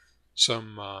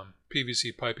some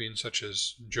PVC piping, such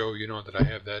as, Joe, you know that I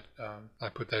have that. I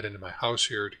put that into my house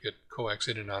here to get coax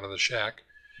in and out of the shack.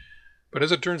 But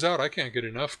as it turns out, I can't get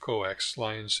enough coax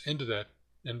lines into that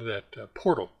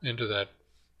portal, into that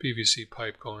PVC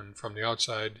pipe going from the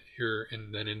outside here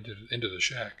and then into the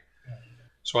shack.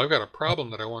 So I've got a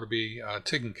problem that I want to be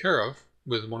taken care of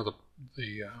with one of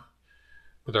the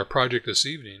with our project this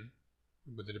evening,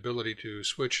 with the ability to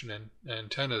switch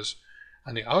antennas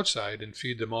on the outside and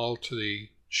feed them all to the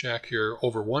shack here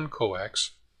over one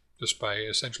coax, just by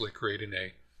essentially creating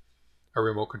a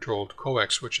remote controlled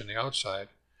coax switch on the outside.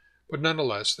 But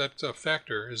nonetheless, that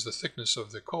factor is the thickness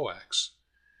of the coax.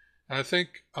 And I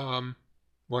think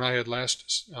when I had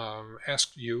last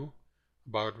asked you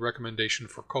about recommendation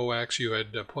for coax, you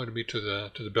had pointed me to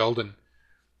the Belden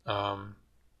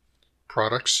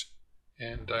products,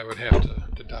 and I would have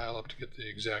to dial up to get the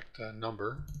exact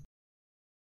number,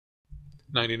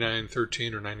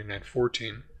 9913 or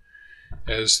 9914,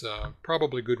 as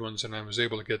probably good ones, and I was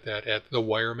able to get that at the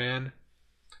Wireman.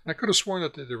 I could have sworn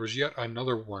that there was yet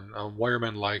another one, a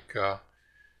Wireman-like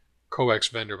coax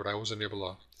vendor, but I wasn't able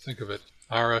to think of it.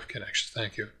 RF Connections,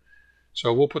 thank you.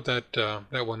 So we'll put that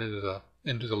one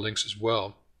into the links as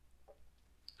well.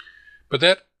 But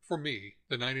that, for me,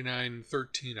 the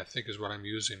 9913, I think is what I'm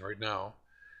using right now,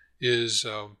 is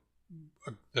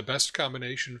the best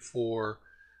combination for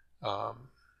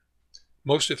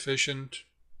most efficient,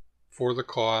 for the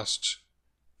cost,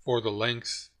 for the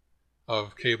length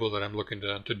of cable that I'm looking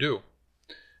to do.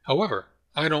 However,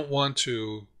 I don't want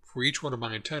to, for each one of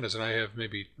my antennas, and I have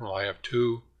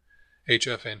two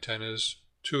HF antennas,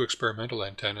 two experimental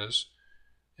antennas,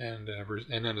 and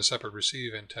then a separate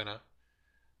receive antenna,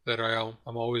 that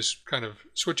I'm always kind of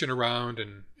switching around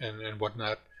and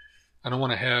whatnot. I don't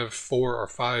want to have 4 or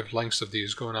 5 lengths of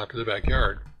these going out to the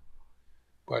backyard.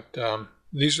 But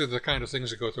these are the kind of things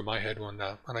that go through my head when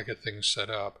I get things set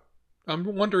up.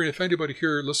 I'm wondering if anybody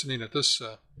here listening at this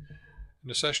in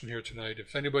the session here tonight,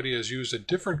 if anybody has used a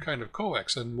different kind of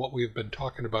coax than what we've been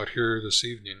talking about here this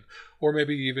evening, or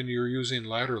maybe even you're using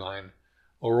ladder line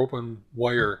or open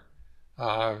wire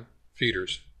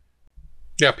feeders.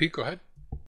 Yeah, Pete, go ahead.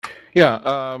 Yeah,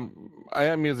 I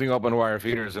am using open wire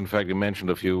feeders. In fact, you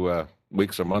mentioned a few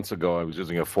weeks or months ago I was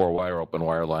using a 4-wire open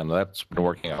wire line. That's been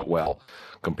working out well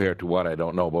compared to what I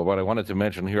don't know. But what I wanted to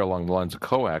mention here along the lines of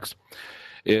coax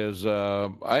is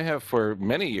I have for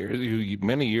many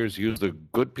years used a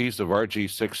good piece of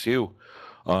RG6U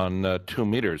on 2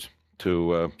 meters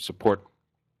to support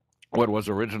what was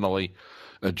originally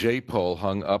a J-pole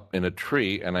hung up in a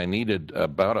tree, and I needed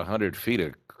about 100 feet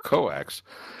of coax.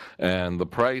 And the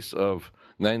price of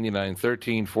 99,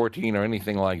 13, 14, or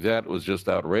anything like that was just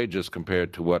outrageous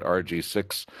compared to what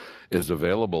RG6 is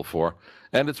available for.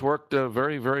 And it's worked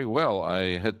very, very well.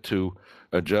 I had to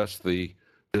adjust the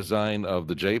design of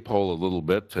the J-pole a little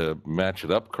bit to match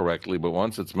it up correctly, but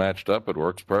once it's matched up, it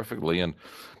works perfectly and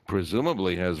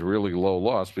presumably has really low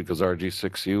loss because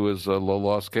RG6U is a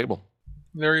low-loss cable.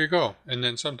 There you go. And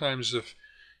then sometimes if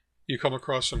you come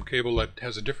across some cable that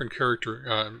has a different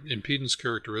impedance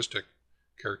characteristic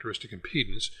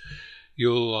impedance,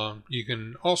 you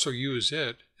can also use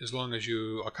it as long as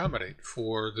you accommodate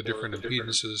for the different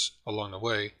impedances along the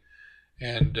way,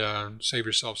 and save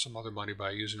yourself some other money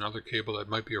by using other cable that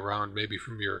might be around, maybe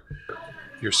from your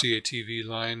CATV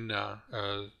line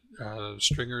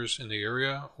stringers in the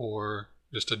area, or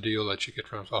just a deal that you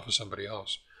get off of somebody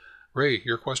else. Ray,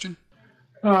 your question?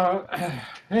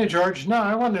 Hey, George. No,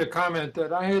 I wanted to comment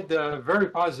that I had a very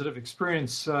positive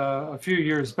experience a few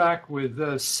years back with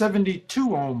a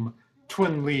 72 ohm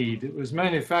twin lead. It was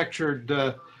manufactured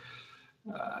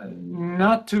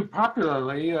not too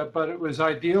popularly, but it was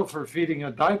ideal for feeding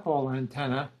a dipole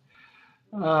antenna.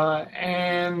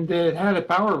 And it had a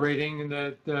power rating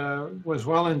that was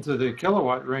well into the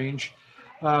kilowatt range.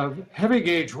 Heavy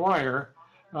gauge wire.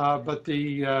 But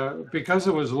because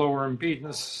it was lower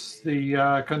impedance,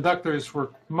 the conductors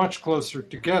were much closer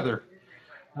together.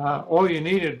 All you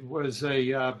needed was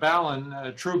a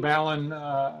true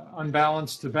balun,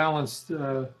 unbalanced to balanced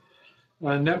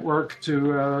network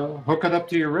to hook it up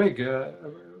to your rig.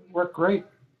 Worked great.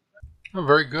 Oh,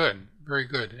 very good,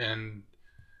 and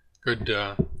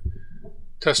good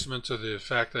testament to the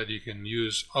fact that you can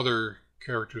use other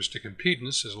characteristic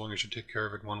impedance as long as you take care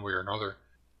of it one way or another.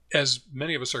 As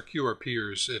many of us are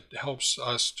QRPers, it helps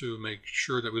us to make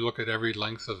sure that we look at every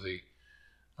length of the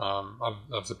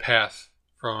path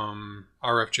from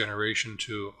RF generation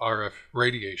to RF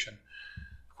radiation.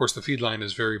 Of course, the feed line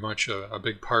is very much a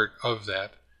big part of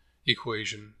that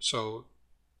equation. So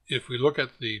if we look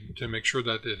at to make sure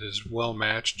that it is well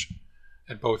matched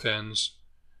at both ends,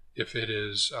 if it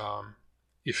is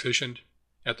efficient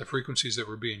at the frequencies that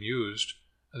were being used,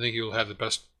 I think you'll have the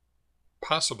best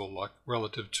possible luck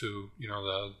relative to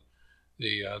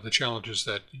the challenges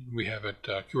that we have at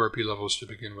QRP levels to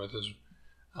begin with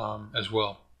as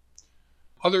well.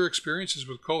 Other experiences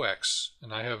with coax,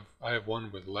 and I have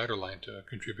one with ladder line to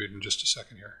contribute in just a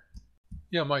second here.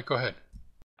 Yeah, Mike, go ahead.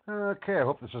 Okay, I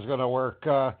hope this is going to work.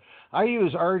 I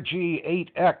use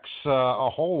RG8X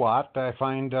a whole lot. I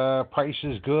find price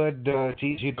is good. It's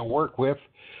easy to work with.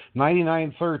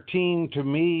 9913 to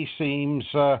me seems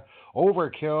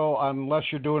overkill unless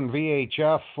you're doing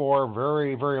VHF for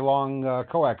very, very long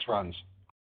coax runs.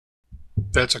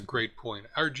 That's a great point.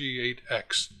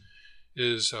 RG8X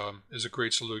is a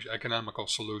great solution, economical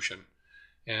solution,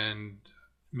 and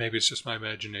maybe it's just my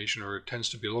imagination, or it tends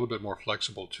to be a little bit more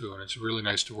flexible too, and it's really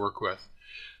nice to work with.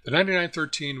 The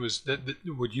 9913 was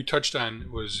what you touched on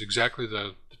was exactly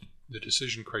the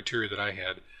decision criteria that I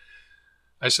had.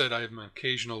 I said I'm an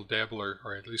occasional dabbler,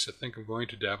 or at least I think I'm going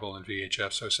to dabble in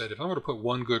VHF. So I said, if I'm going to put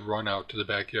one good run out to the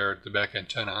backyard, the back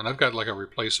antenna, and I've got like a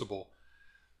replaceable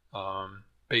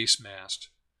base mast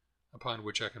upon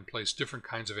which I can place different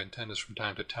kinds of antennas from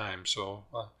time to time. So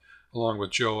along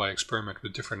with Joe, I experiment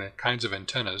with different kinds of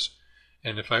antennas.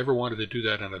 And if I ever wanted to do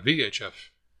that on a VHF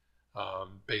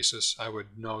basis, I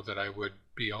would know that I would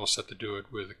be all set to do it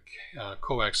with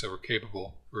coax that were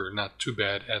capable, or not too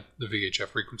bad at the VHF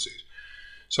frequencies.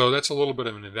 So that's a little bit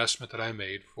of an investment that I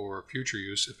made for future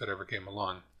use if it ever came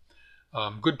along.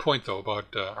 Good point, though,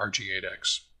 about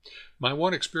RG8X. My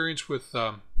one experience with,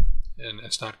 and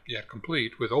it's not yet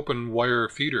complete, with open wire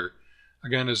feeder,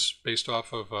 again, is based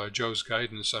off of Joe's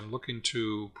guidance. I'm looking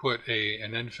to put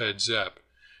an end-fed ZEP,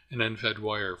 an end-fed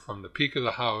wire from the peak of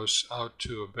the house out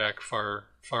to a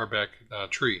far back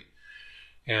tree.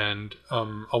 And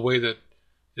a way that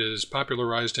is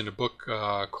popularized in a book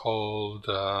called...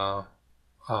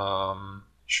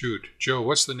 Joe,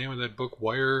 what's the name of that book?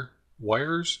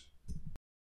 Wires?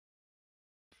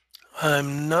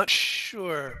 I'm not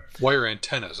sure. Wire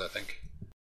Antennas, I think.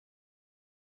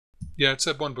 Yeah, it's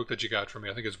that one book that you got from me.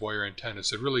 I think it's Wire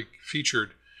Antennas. It really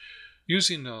featured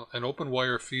using an open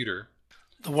wire feeder.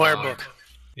 The wire book.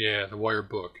 Yeah, the wire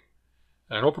book.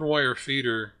 An open wire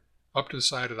feeder up to the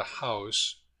side of the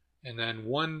house, and then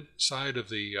one side of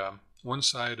the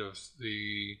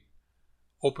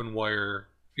open wire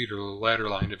feeder ladder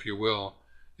line, if you will,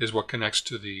 is what connects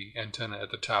to the antenna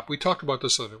at the top. We talked about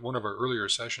this at one of our earlier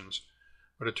sessions,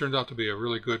 but it turned out to be a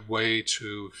really good way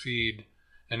to feed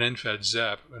an end-fed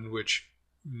ZEP in which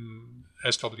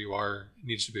SWR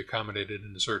needs to be accommodated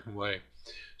in a certain way.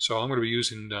 So I'm going to be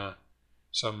using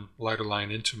some ladder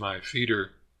line into my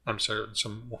feeder,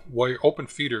 some wire open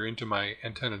feeder into my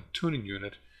antenna tuning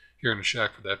unit here in the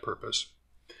shack for that purpose.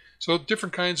 So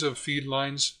different kinds of feed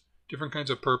lines, different kinds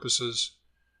of purposes.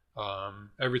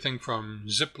 Everything from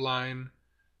zip line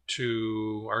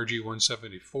to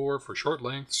RG174 for short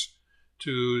lengths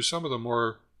to some of the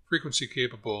more frequency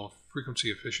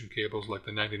efficient cables like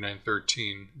the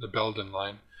 9913, the Belden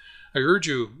line. We urge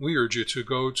you to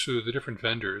go to the different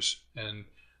vendors, and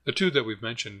the two that we've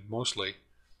mentioned mostly,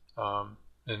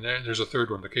 and there's a third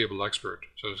one, the Cable Expert.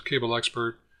 So there's Cable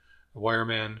Expert, the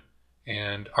Wireman,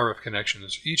 and RF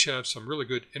Connections. Each have some really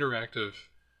good interactive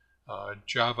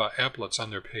Java applets on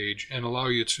their page and allow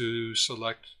you to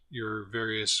select your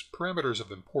various parameters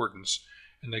of importance,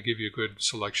 and they give you a good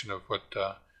selection of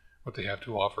what they have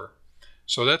to offer.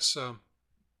 So that's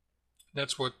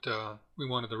what we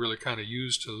wanted to really kind of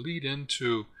use to lead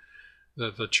into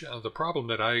the problem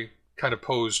that I kind of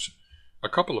posed a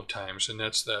couple of times, and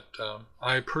that's that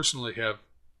I personally have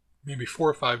maybe 4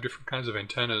 or 5 different kinds of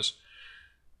antennas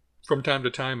from time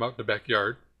to time out in the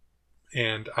backyard,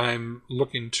 and I'm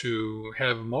looking to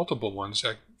have multiple ones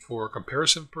for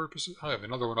comparison purposes. I have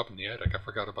another one up in the attic. I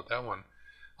forgot about that one,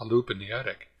 a loop in the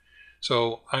attic.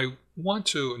 So I got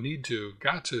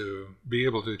to be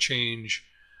able to change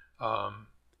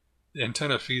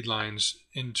antenna feed lines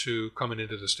coming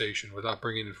into the station without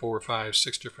bringing in 4 or 5,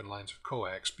 6 different lines of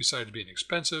coax. Besides being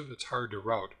expensive, it's hard to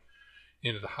route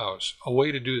into the house. A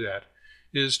way to do that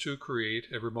is to create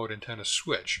a remote antenna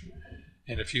switch.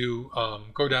 And if you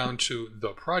go down to the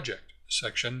project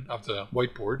section of the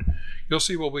whiteboard, you'll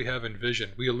see what we have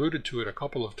envisioned. We alluded to it a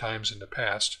couple of times in the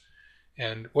past,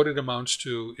 and what it amounts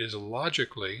to is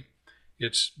logically,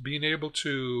 it's being able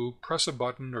to press a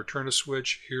button or turn a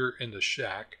switch here in the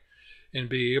shack and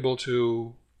be able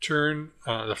to turn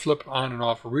the flip on and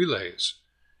off relays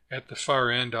at the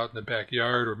far end out in the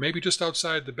backyard, or maybe just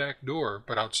outside the back door,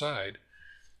 but outside,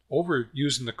 over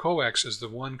using the coax as the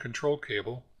one control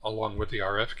cable along with the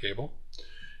RF cable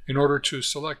in order to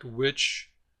select which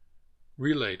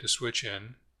relay to switch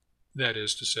in, that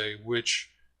is to say, which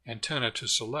antenna to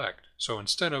select. So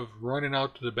instead of running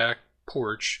out to the back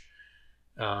porch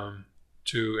and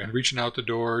reaching out the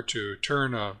door to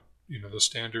turn the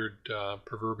standard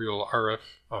proverbial RF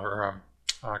or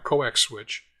coax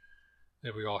switch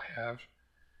that we all have,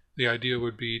 the idea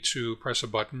would be to press a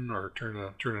button or turn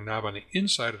a knob on the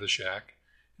inside of the shack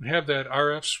and have that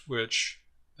RF switch,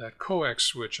 that coax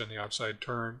switch on the outside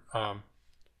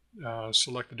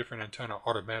select a different antenna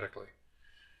automatically.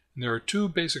 And there are 2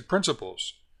 basic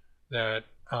principles that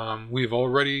we've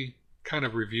already kind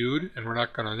of reviewed, and we're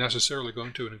not going to necessarily go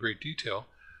into it in great detail,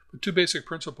 but 2 basic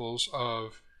principles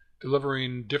of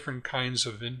delivering different kinds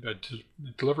of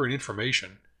delivering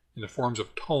information in the forms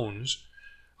of tones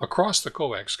across the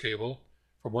coax cable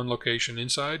from one location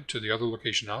inside to the other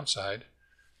location outside,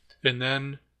 and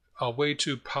then a way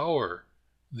to power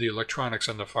the electronics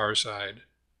on the far side,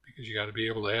 because you got to be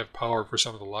able to have power for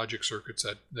some of the logic circuits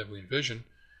that we envision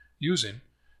using.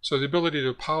 So the ability to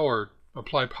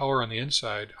apply power on the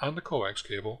inside on the coax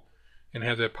cable and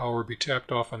have that power be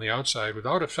tapped off on the outside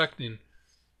without affecting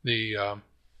the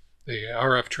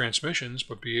RF transmissions,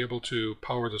 but be able to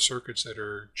power the circuits that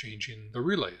are changing the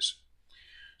relays.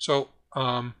 So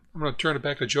I'm going to turn it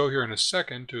back to Joe here in a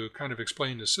second to kind of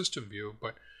explain the system view,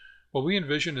 but what we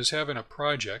envision is having a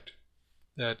project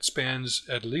that spans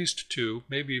at least 2,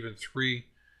 maybe even 3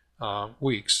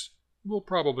 weeks. We'll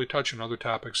probably touch on other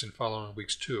topics in following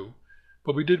weeks too,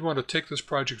 but we did want to take this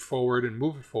project forward and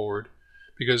move it forward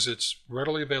because it's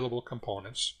readily available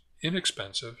components,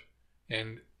 inexpensive,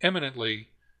 and eminently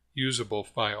usable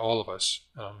by all of us.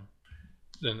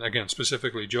 And again,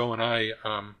 specifically, Joe and I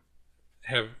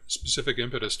have specific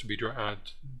impetus to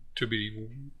be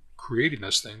creating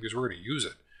this thing because we're going to use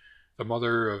it. The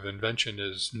mother of invention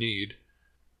is need,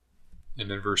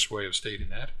 an inverse way of stating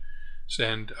that.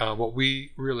 And what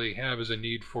we really have is a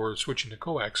need for switching to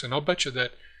coax. And I'll bet you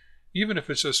that even if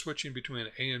it's just switching between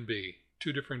A and B,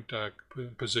 2 different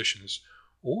positions,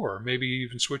 or maybe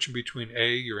even switching between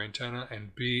A, your antenna,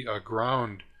 and B, a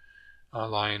ground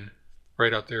line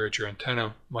right out there at your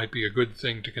antenna, might be a good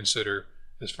thing to consider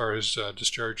as far as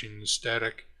discharging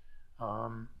static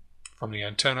from the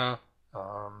antenna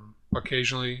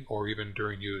occasionally or even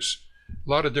during use. A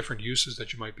lot of different uses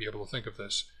that you might be able to think of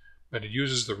this. But it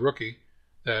uses the rookie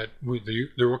the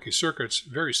rookie circuits,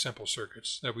 very simple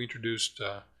circuits that we introduced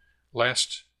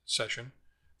last session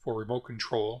for remote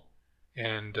control,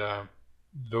 and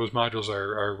those modules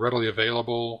are readily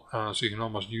available, so you can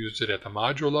almost use it at the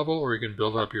module level, or you can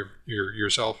build up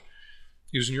yourself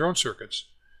using your own circuits.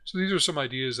 So these are some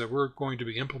ideas that we're going to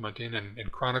be implementing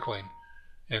and chronicling,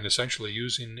 and essentially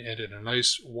using it in a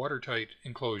nice watertight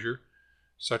enclosure,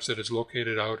 such that it's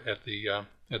located out at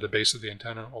the base of the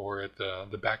antenna or at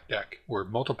the back deck where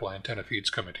multiple antenna feeds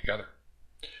coming together.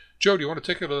 Joe, do you want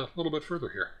to take it a little bit further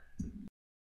here?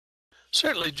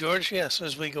 Certainly, George. Yes,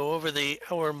 as we go over the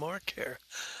hour mark here.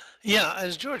 Yeah,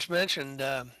 as George mentioned,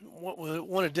 what we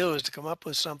want to do is to come up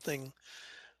with something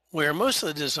where most of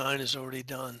the design is already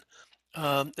done.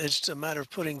 It's a matter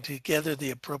of putting together the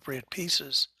appropriate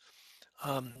pieces,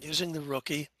 using the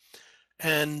rookie,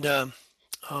 and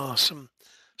some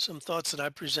thoughts that I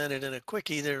presented in a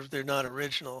quickie. They're not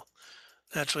original.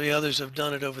 Naturally, others have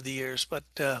done it over the years, but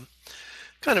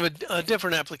kind of a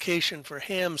different application for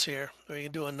hams here, where you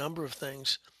can do a number of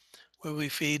things, where we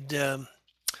feed the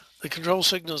control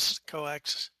signals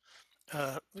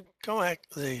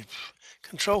the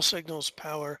control signals,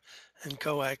 power, and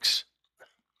coax,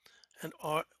 and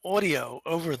audio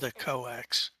over the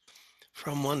coax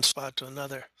from one spot to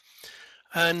another.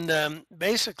 And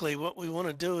basically, what we want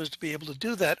to do is to be able to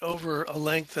do that over a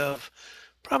length of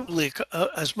probably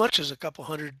as much as a couple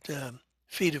hundred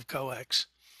feet of coax,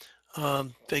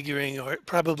 figuring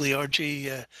probably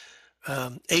RG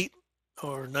 8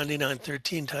 or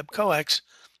 9913 type coax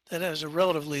that has a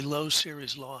relatively low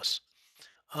series loss.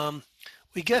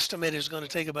 We guesstimate it's going to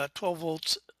take about 12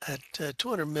 volts at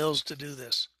 200 mils to do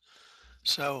this.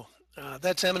 So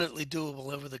that's eminently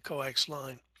doable over the coax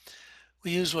line.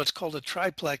 We use what's called a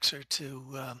triplexer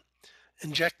to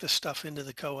inject the stuff into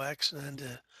the coax and then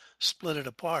to split it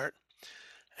apart.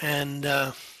 And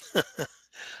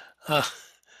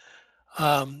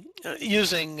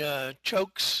using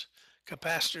chokes,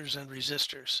 capacitors, and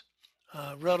resistors.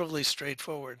 Relatively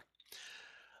straightforward.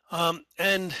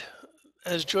 And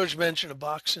as George mentioned, a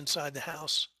box inside the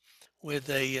house with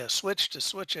a switch to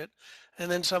switch it,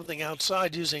 and then something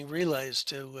outside using relays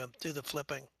to do the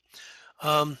flipping.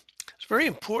 It's very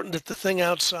important that the thing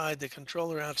outside, the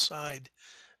controller outside,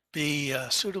 be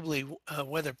suitably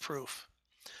weatherproof.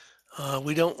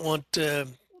 We don't want the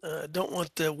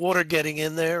water getting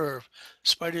in there or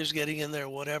spiders getting in there, or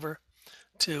whatever,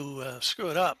 to screw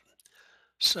it up.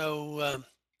 So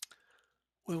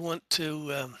we want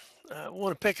to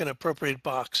pick an appropriate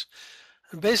box.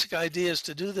 The basic idea is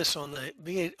to do this on the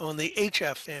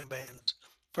HF fan bands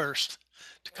first,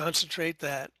 to concentrate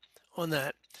on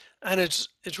that. And it's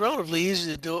relatively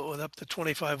easy to do it with up to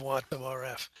 25 watts of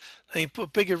RF. Now you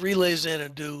put bigger relays in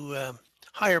and do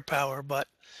higher power, but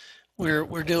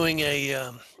we're doing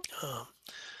an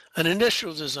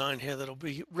initial design here that'll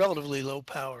be relatively low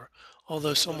power,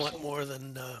 although somewhat more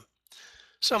than the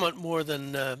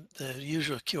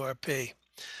usual QRP.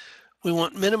 We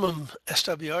want minimum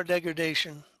SWR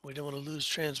degradation. We don't want to lose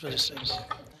transmitted signal,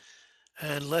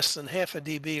 and less than half a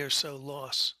dB or so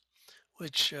loss,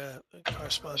 which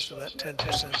corresponds to about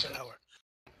 10% power.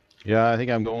 Yeah, I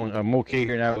think I'm okay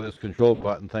here now with this control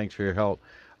button. Thanks for your help.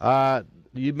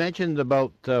 You mentioned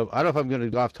about, I don't know if I'm going to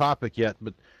go off topic yet,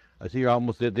 but I see you're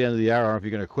almost at the end of the hour. I don't know if you're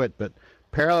going to quit, but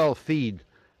parallel feed,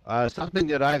 something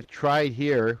that I've tried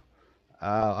here.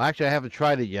 Actually, I haven't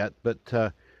tried it yet,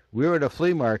 but we were at a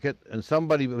flea market, and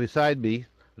somebody beside me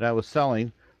that I was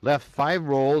selling left 5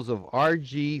 rolls of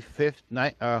RG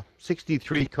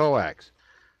 63 coax,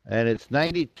 and it's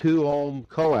 92 ohm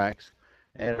coax.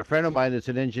 And a friend of mine that's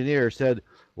an engineer said,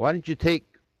 why don't you take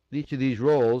each of these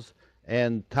rolls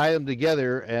and tie them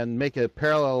together and make a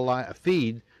parallel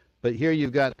feed, but here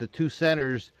you've got the 2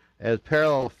 centers as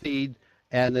parallel feed,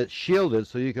 and it's shielded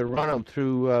so you can run them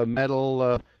through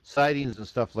metal sidings and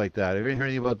stuff like that. Have you heard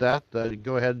anything about that?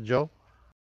 Go ahead, Joe.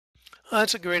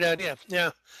 That's a great idea.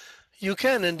 Yeah, you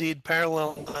can indeed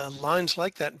parallel lines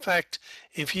like that. In fact,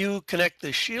 if you connect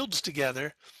the shields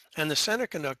together and the center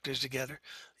conductors together,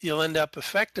 you'll end up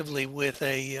effectively with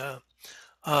a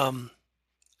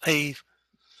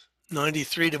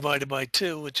 93 divided by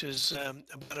 2, which is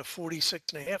about a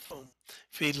 46.5 ohm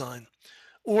feed line.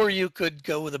 Or you could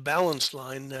go with a balanced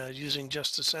line using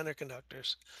just the center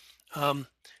conductors.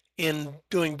 In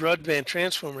doing broadband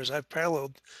transformers, I've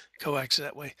paralleled coax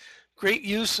that way. Great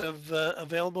use of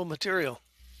available material.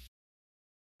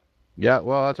 Yeah,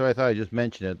 well, that's what I thought. I just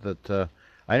mentioned it. That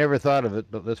I never thought of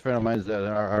it, but this friend of mine is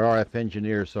our RF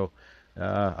engineer, so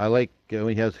I like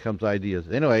when he comes ideas.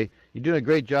 Anyway, you're doing a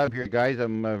great job here, guys.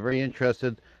 I'm very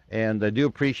interested, and I do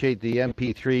appreciate the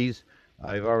MP3s.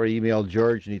 I've already emailed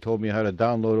George, and he told me how to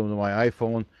download them to my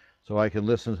iPhone so I can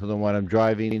listen to them when I'm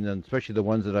driving, and especially the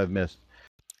ones that I've missed.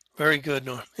 Very good,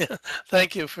 Norm. Yeah,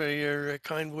 thank you for your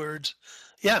kind words.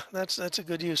 Yeah, that's a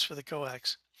good use for the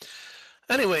coax.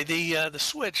 Anyway, the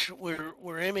switch,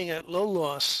 we're aiming at low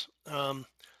loss,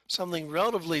 something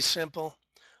relatively simple,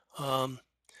 and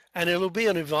it'll be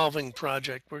an evolving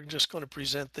project. We're just going to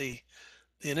present the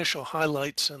initial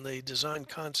highlights and the design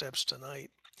concepts tonight.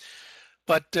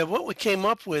 But what we came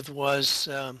up with was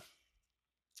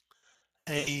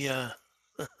a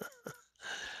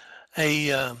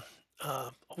a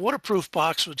waterproof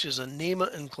box, which is a NEMA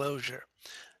enclosure.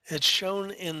 It's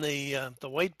shown in the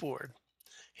whiteboard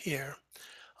here.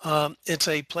 It's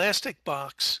a plastic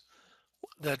box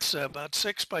that's about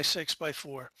 6 by 6 by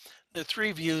 4. There are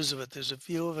three views of it. There's a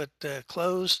view of it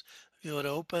closed, a view of it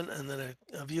open, and then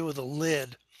a view of the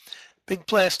lid. Big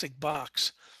plastic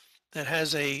box that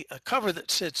has a cover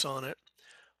that sits on it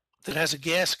that has a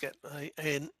gasket,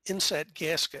 an inset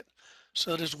gasket.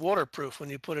 So it is waterproof when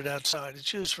you put it outside.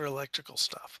 It's used for electrical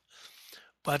stuff.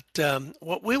 But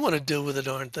what we want to do with the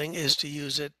darn thing is to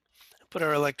use it, put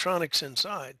our electronics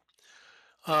inside.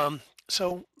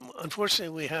 So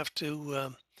unfortunately, we have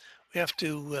to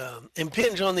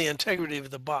impinge on the integrity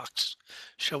of the box,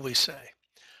 shall we say.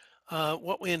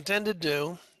 What we intend to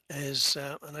do is,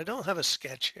 and I don't have a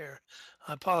sketch here.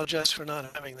 I apologize for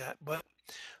not having that, but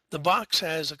the box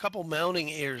has a couple mounting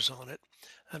ears on it.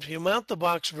 If you mount the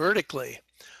box vertically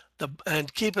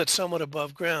and keep it somewhat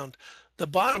above ground, the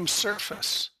bottom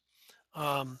surface,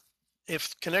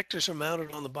 if connectors are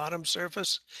mounted on the bottom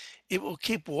surface, it will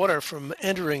keep water from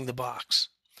entering the box.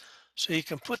 So you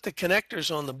can put the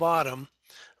connectors on the bottom.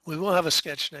 We will have a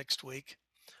sketch next week.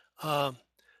 And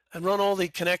run all the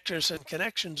connectors and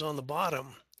connections on the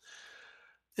bottom.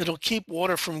 It'll keep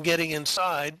water from getting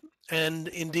inside. And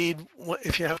indeed,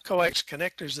 if you have coax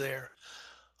connectors there,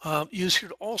 you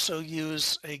should also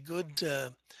use a good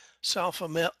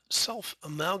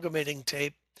self-amalgamating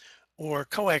tape or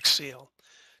coax seal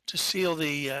to seal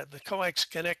the coax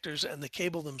connectors and the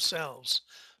cable themselves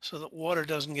so that water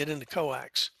doesn't get into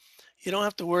coax. You don't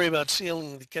have to worry about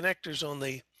sealing the connectors on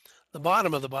the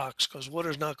bottom of the box because water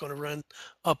is not going to run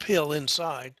uphill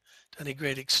inside to any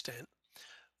great extent.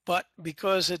 But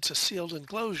because it's a sealed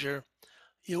enclosure,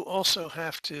 you also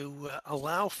have to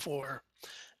allow for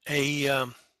a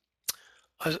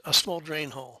small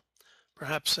drain hole,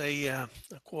 perhaps a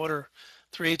quarter,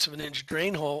 3/8 of an inch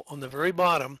drain hole on the very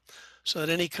bottom so that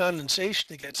any condensation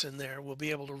that gets in there will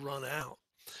be able to run out.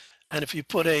 And if you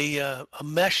put a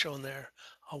mesh on there,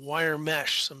 a wire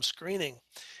mesh, some screening,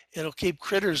 it'll keep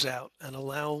critters out and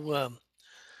allow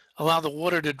the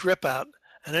water to drip out.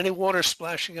 And any water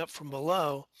splashing up from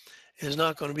below is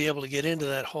not going to be able to get into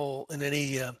that hole in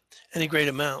any great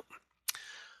amount.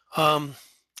 So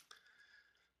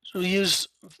we'll use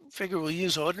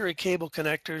ordinary cable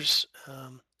connectors.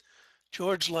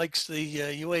 George likes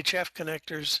the UHF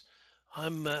connectors.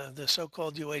 I'm the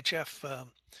so-called UHF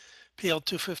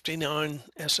PL259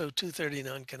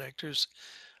 SO239 connectors.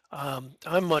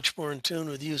 I'm much more in tune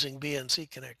with using BNC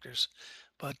connectors,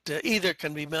 but either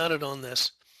can be mounted on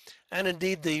this. And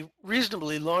indeed, the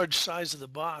reasonably large size of the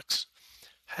box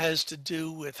has to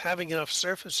do with having enough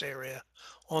surface area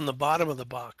on the bottom of the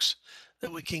box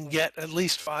that we can get at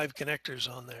least 5 connectors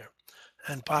on there,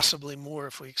 and possibly more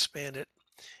if we expand it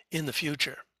in the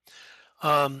future.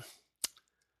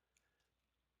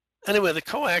 Anyway, the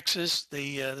coaxes,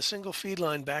 the single feed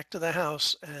line back to the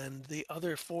house and the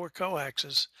other 4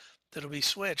 coaxes that'll be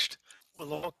switched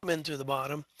will all come in through the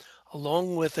bottom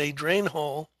along with a drain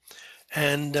hole.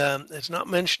 And it's not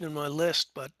mentioned in my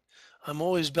list, but I'm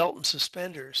always belt and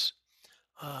suspenders.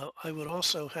 I would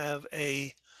also have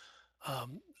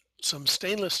some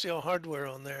stainless steel hardware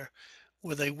on there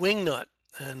with a wing nut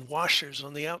and washers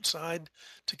on the outside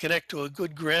to connect to a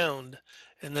good ground,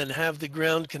 and then have the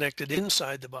ground connected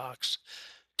inside the box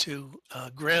to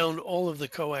ground all of the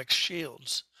coax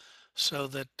shields so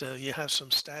that you have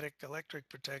some static electric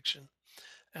protection,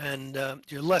 and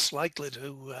you're less likely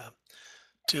to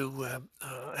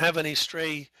have any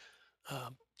stray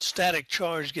static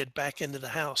charge get back into the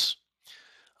house.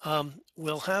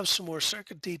 We'll have some more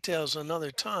circuit details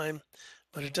another time,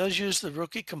 but it does use the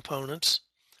rookie components,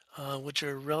 which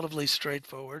are relatively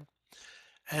straightforward.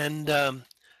 And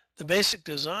the basic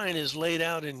design is laid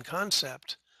out in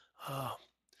concept.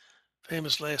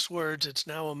 Famous last words, it's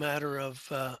now a matter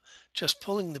of just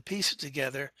pulling the pieces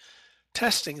together,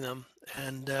 testing them,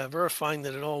 and verifying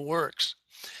that it all works.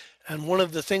 And one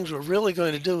of the things we're really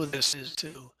going to do with this is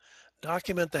to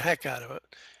document the heck out of it.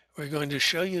 We're going to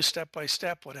show you step by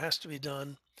step what has to be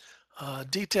done,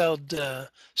 detailed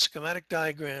schematic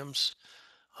diagrams,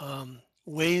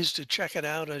 ways to check it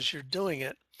out as you're doing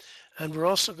it. And we're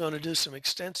also going to do some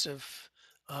extensive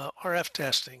RF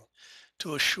testing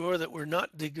to assure that we're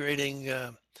not degrading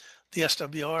the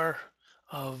SWR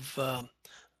of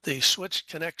the switch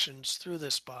connections through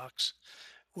this box.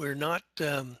 We're not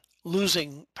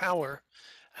losing power,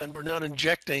 and we're not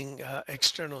injecting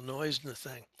external noise in the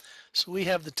thing. So we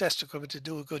have the test equipment to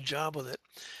do a good job with it.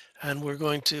 And we're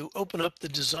going to open up the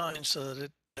design so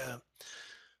that it,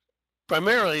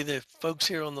 primarily the folks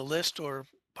here on the list, or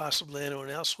possibly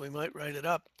anyone else, we might write it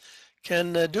up,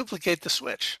 can duplicate the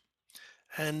switch.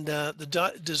 And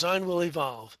the design will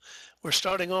evolve. We're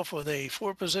starting off with a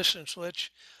 4-position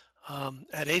switch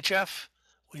at HF.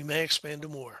 We may expand to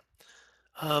more.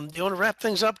 Do you want to wrap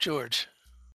things up, George?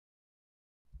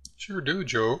 Sure do,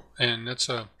 Joe. And that's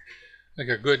like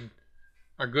a good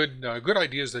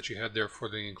ideas that you had there for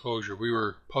the enclosure. We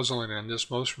were puzzling on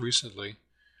this most recently,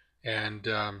 and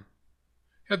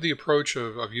had the approach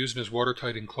of using this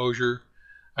watertight enclosure.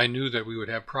 I knew that we would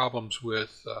have problems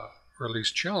with, or at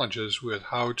least challenges with,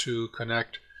 how to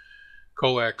connect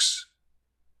coax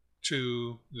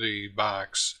to the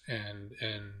box and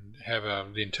have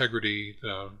the integrity,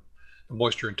 the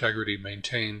moisture integrity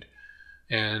maintained.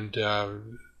 And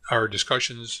our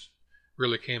discussions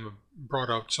really brought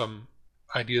out some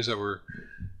ideas that were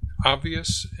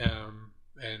obvious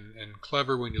and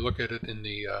clever when you look at it in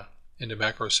the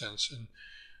macro sense. And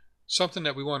something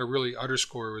that we want to really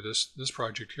underscore with this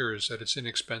project here is that it's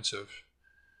inexpensive.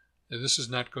 This is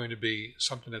not going to be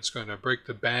something that's going to break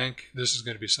the bank. This is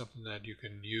going to be something that you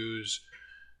can use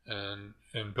and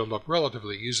build up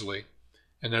relatively easily.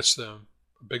 And that's a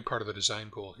big part of the design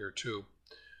goal here too.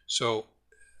 So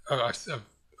a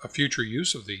future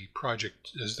use of the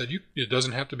project is that it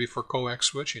doesn't have to be for coax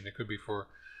switching. It could be for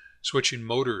switching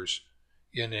motors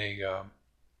in an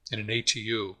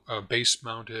ATU, a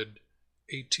base-mounted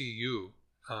ATU.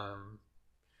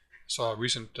 Saw a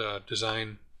recent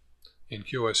design in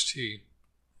QST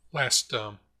last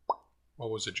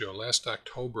last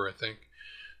October, I think.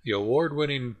 The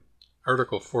award-winning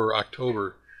article for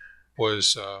October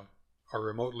was a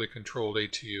remotely controlled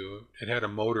ATU. It had a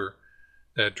motor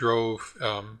that drove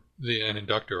an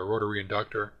inductor, a rotary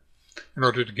inductor, in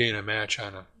order to gain a match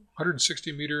on a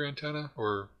 160 meter antenna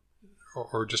or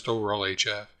just overall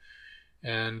HF.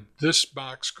 And this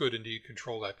box could indeed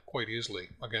control that quite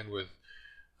easily, again with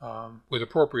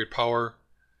appropriate power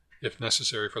if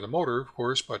necessary for the motor, of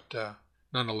course, but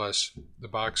nonetheless, the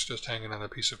box just hanging on a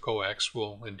piece of coax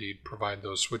will indeed provide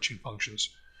those switching functions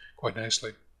quite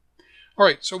nicely. All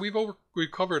right, so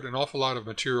we've covered an awful lot of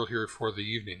material here for the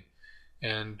evening,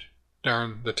 and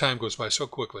darn, the time goes by so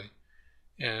quickly.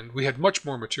 And we had much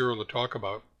more material to talk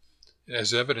about.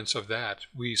 As evidence of that,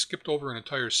 we skipped over an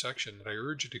entire section that I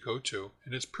urge you to go to,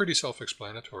 and it's pretty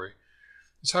self-explanatory.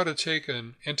 It's how to take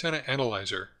an antenna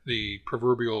analyzer, the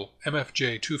proverbial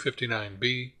MFJ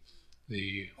 259B,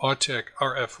 the Autech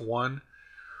RF1,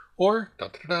 or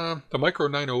the Micro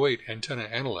 908 antenna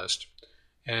analyst,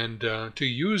 and to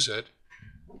use it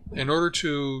in order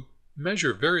to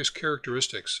measure various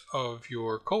characteristics of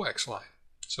your coax line.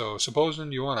 So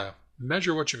supposing you want to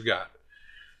measure what you've got,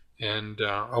 and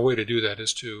a way to do that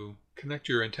is to connect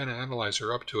your antenna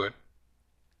analyzer up to it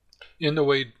in the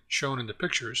way shown in the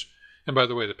pictures. And by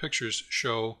the way, the pictures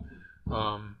show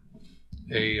a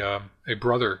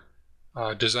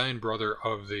design brother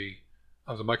of the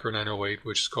Micro 908,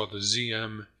 which is called the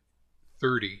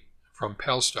ZM30 from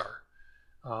Palstar,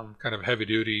 kind of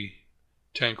heavy-duty,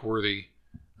 tank-worthy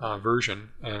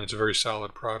version, and it's a very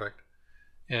solid product.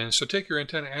 And so take your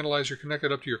antenna analyzer, connect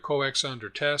it up to your coax under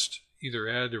test, either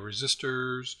add the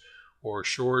resistors or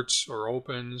shorts or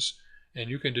opens, and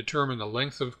you can determine the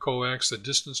length of coax, the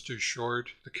distance to short,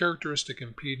 the characteristic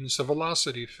impedance, the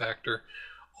velocity factor,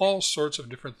 all sorts of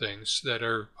different things that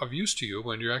are of use to you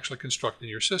when you're actually constructing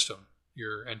your system,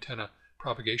 your antenna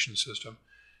propagation system.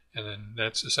 And then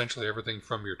that's essentially everything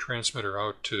from your transmitter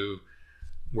out to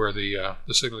where the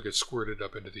signal gets squirted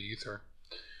up into the ether.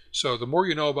 So the more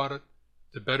you know about it,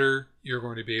 the better you're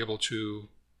going to be able to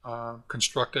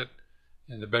construct it,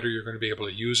 and the better you're going to be able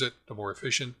to use it, the more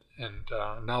efficient and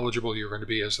knowledgeable you're going to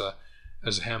be as a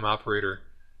ham operator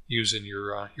using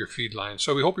your feed line.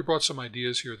 So we hope we brought some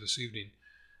ideas here this evening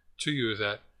to you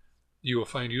that you will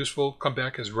find useful. Come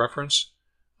back as reference.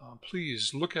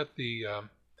 Please look at the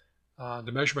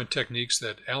measurement techniques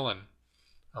that Alan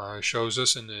shows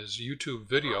us in his YouTube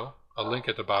video, a link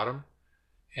at the bottom,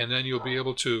 and then you'll be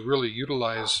able to really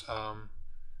utilize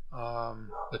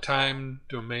the time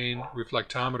domain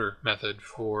reflectometer method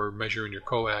for measuring your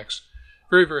coax.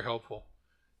 Very, very helpful.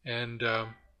 And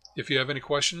if you have any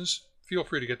questions, feel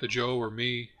free to get to Joe or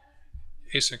me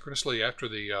asynchronously after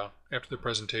the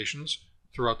presentations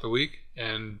throughout the week.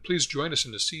 And please join us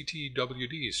in the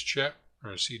CTWD's chat,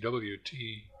 or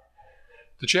CWT,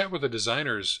 the Chat with the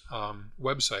Designers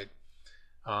website,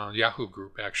 Yahoo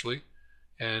group actually,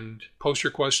 and post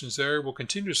your questions there. We'll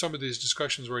continue some of these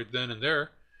discussions right then and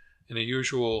there in a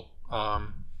usual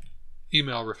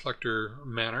email reflector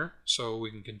manner, so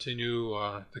we can continue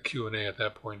the Q&A at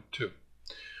that point too.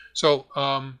 So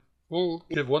we'll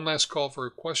give one last call for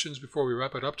questions before we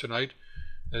wrap it up tonight.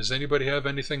 Does anybody have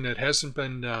anything that hasn't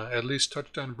been at least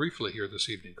touched on briefly here this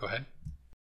evening? Go ahead.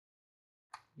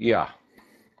 Yeah.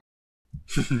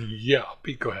 Yeah,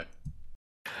 Pete, go ahead.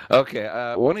 Okay,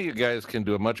 one of you guys can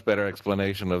do a much better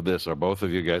explanation of this, or both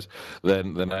of you guys,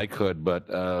 than I could. But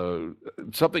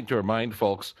something to remind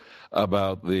folks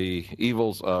about the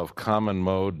evils of common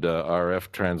mode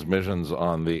RF transmissions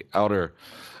on the outer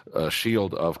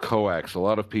shield of coax. A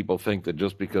lot of people think that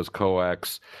just because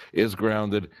coax is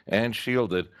grounded and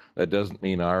shielded, that doesn't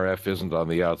mean RF isn't on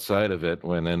the outside of it,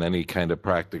 when in any kind of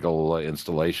practical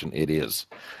installation it is.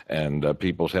 And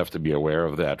people have to be aware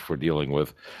of that for dealing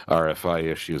with RFI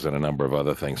issues and a number of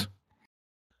other things.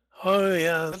 Oh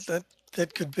yeah,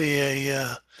 that could be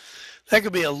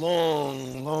a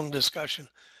long discussion.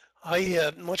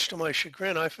 Much to my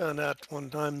chagrin, I found out one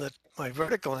time that my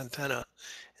vertical antenna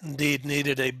indeed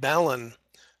needed a balun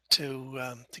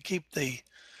to keep the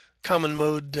common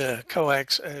mode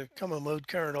common mode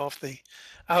current off the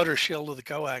outer shield of the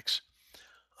coax.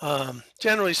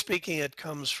 Generally speaking, it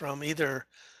comes from either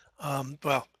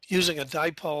using a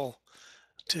dipole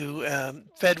to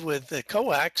fed with the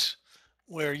coax,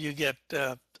 where you get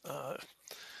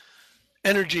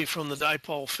energy from the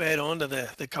dipole fed onto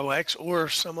the coax, or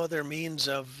some other means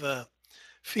of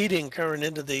feeding current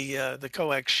into the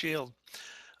coax shield.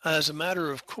 As a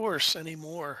matter of course,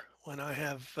 anymore, when I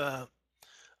have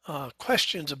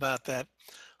questions about that,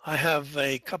 I have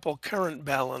a couple current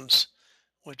baluns,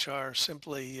 which are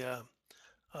simply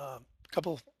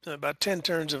about 10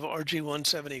 turns of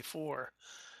RG174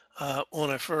 on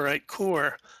a ferrite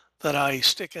core that I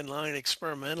stick in line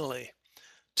experimentally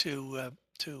to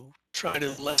try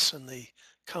to lessen the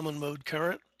common mode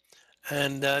current.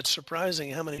 And it's surprising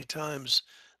how many times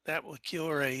that will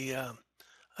cure a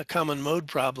common mode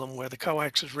problem where the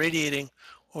coax is radiating,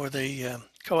 or the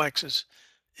coax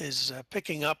is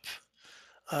picking up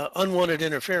unwanted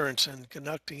interference and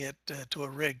conducting it to a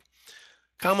rig.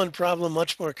 Common problem,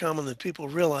 much more common than people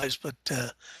realize, but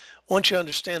once you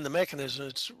understand the mechanism,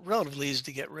 it's relatively easy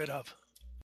to get rid of.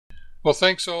 Well,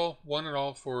 thanks all, one and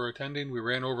all, for attending. We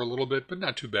ran over a little bit, but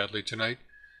not too badly tonight.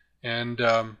 And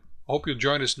I hope you'll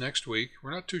join us next week. We're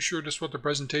not too sure just what the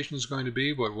presentation is going to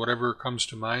be, but whatever comes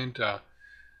to mind,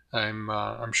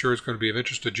 I'm sure it's going to be of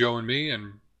interest to Joe and me,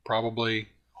 and probably,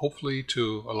 hopefully,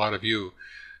 to a lot of you.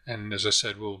 And as I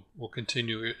said, we'll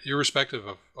continue, irrespective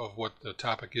of what the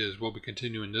topic is. We'll be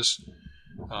continuing this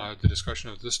the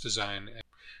discussion of this design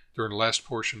during the last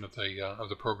portion of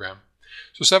the program.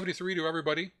 So 73 to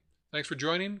everybody. Thanks for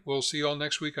joining. We'll see you all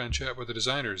next week on Chat with the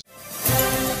Designers.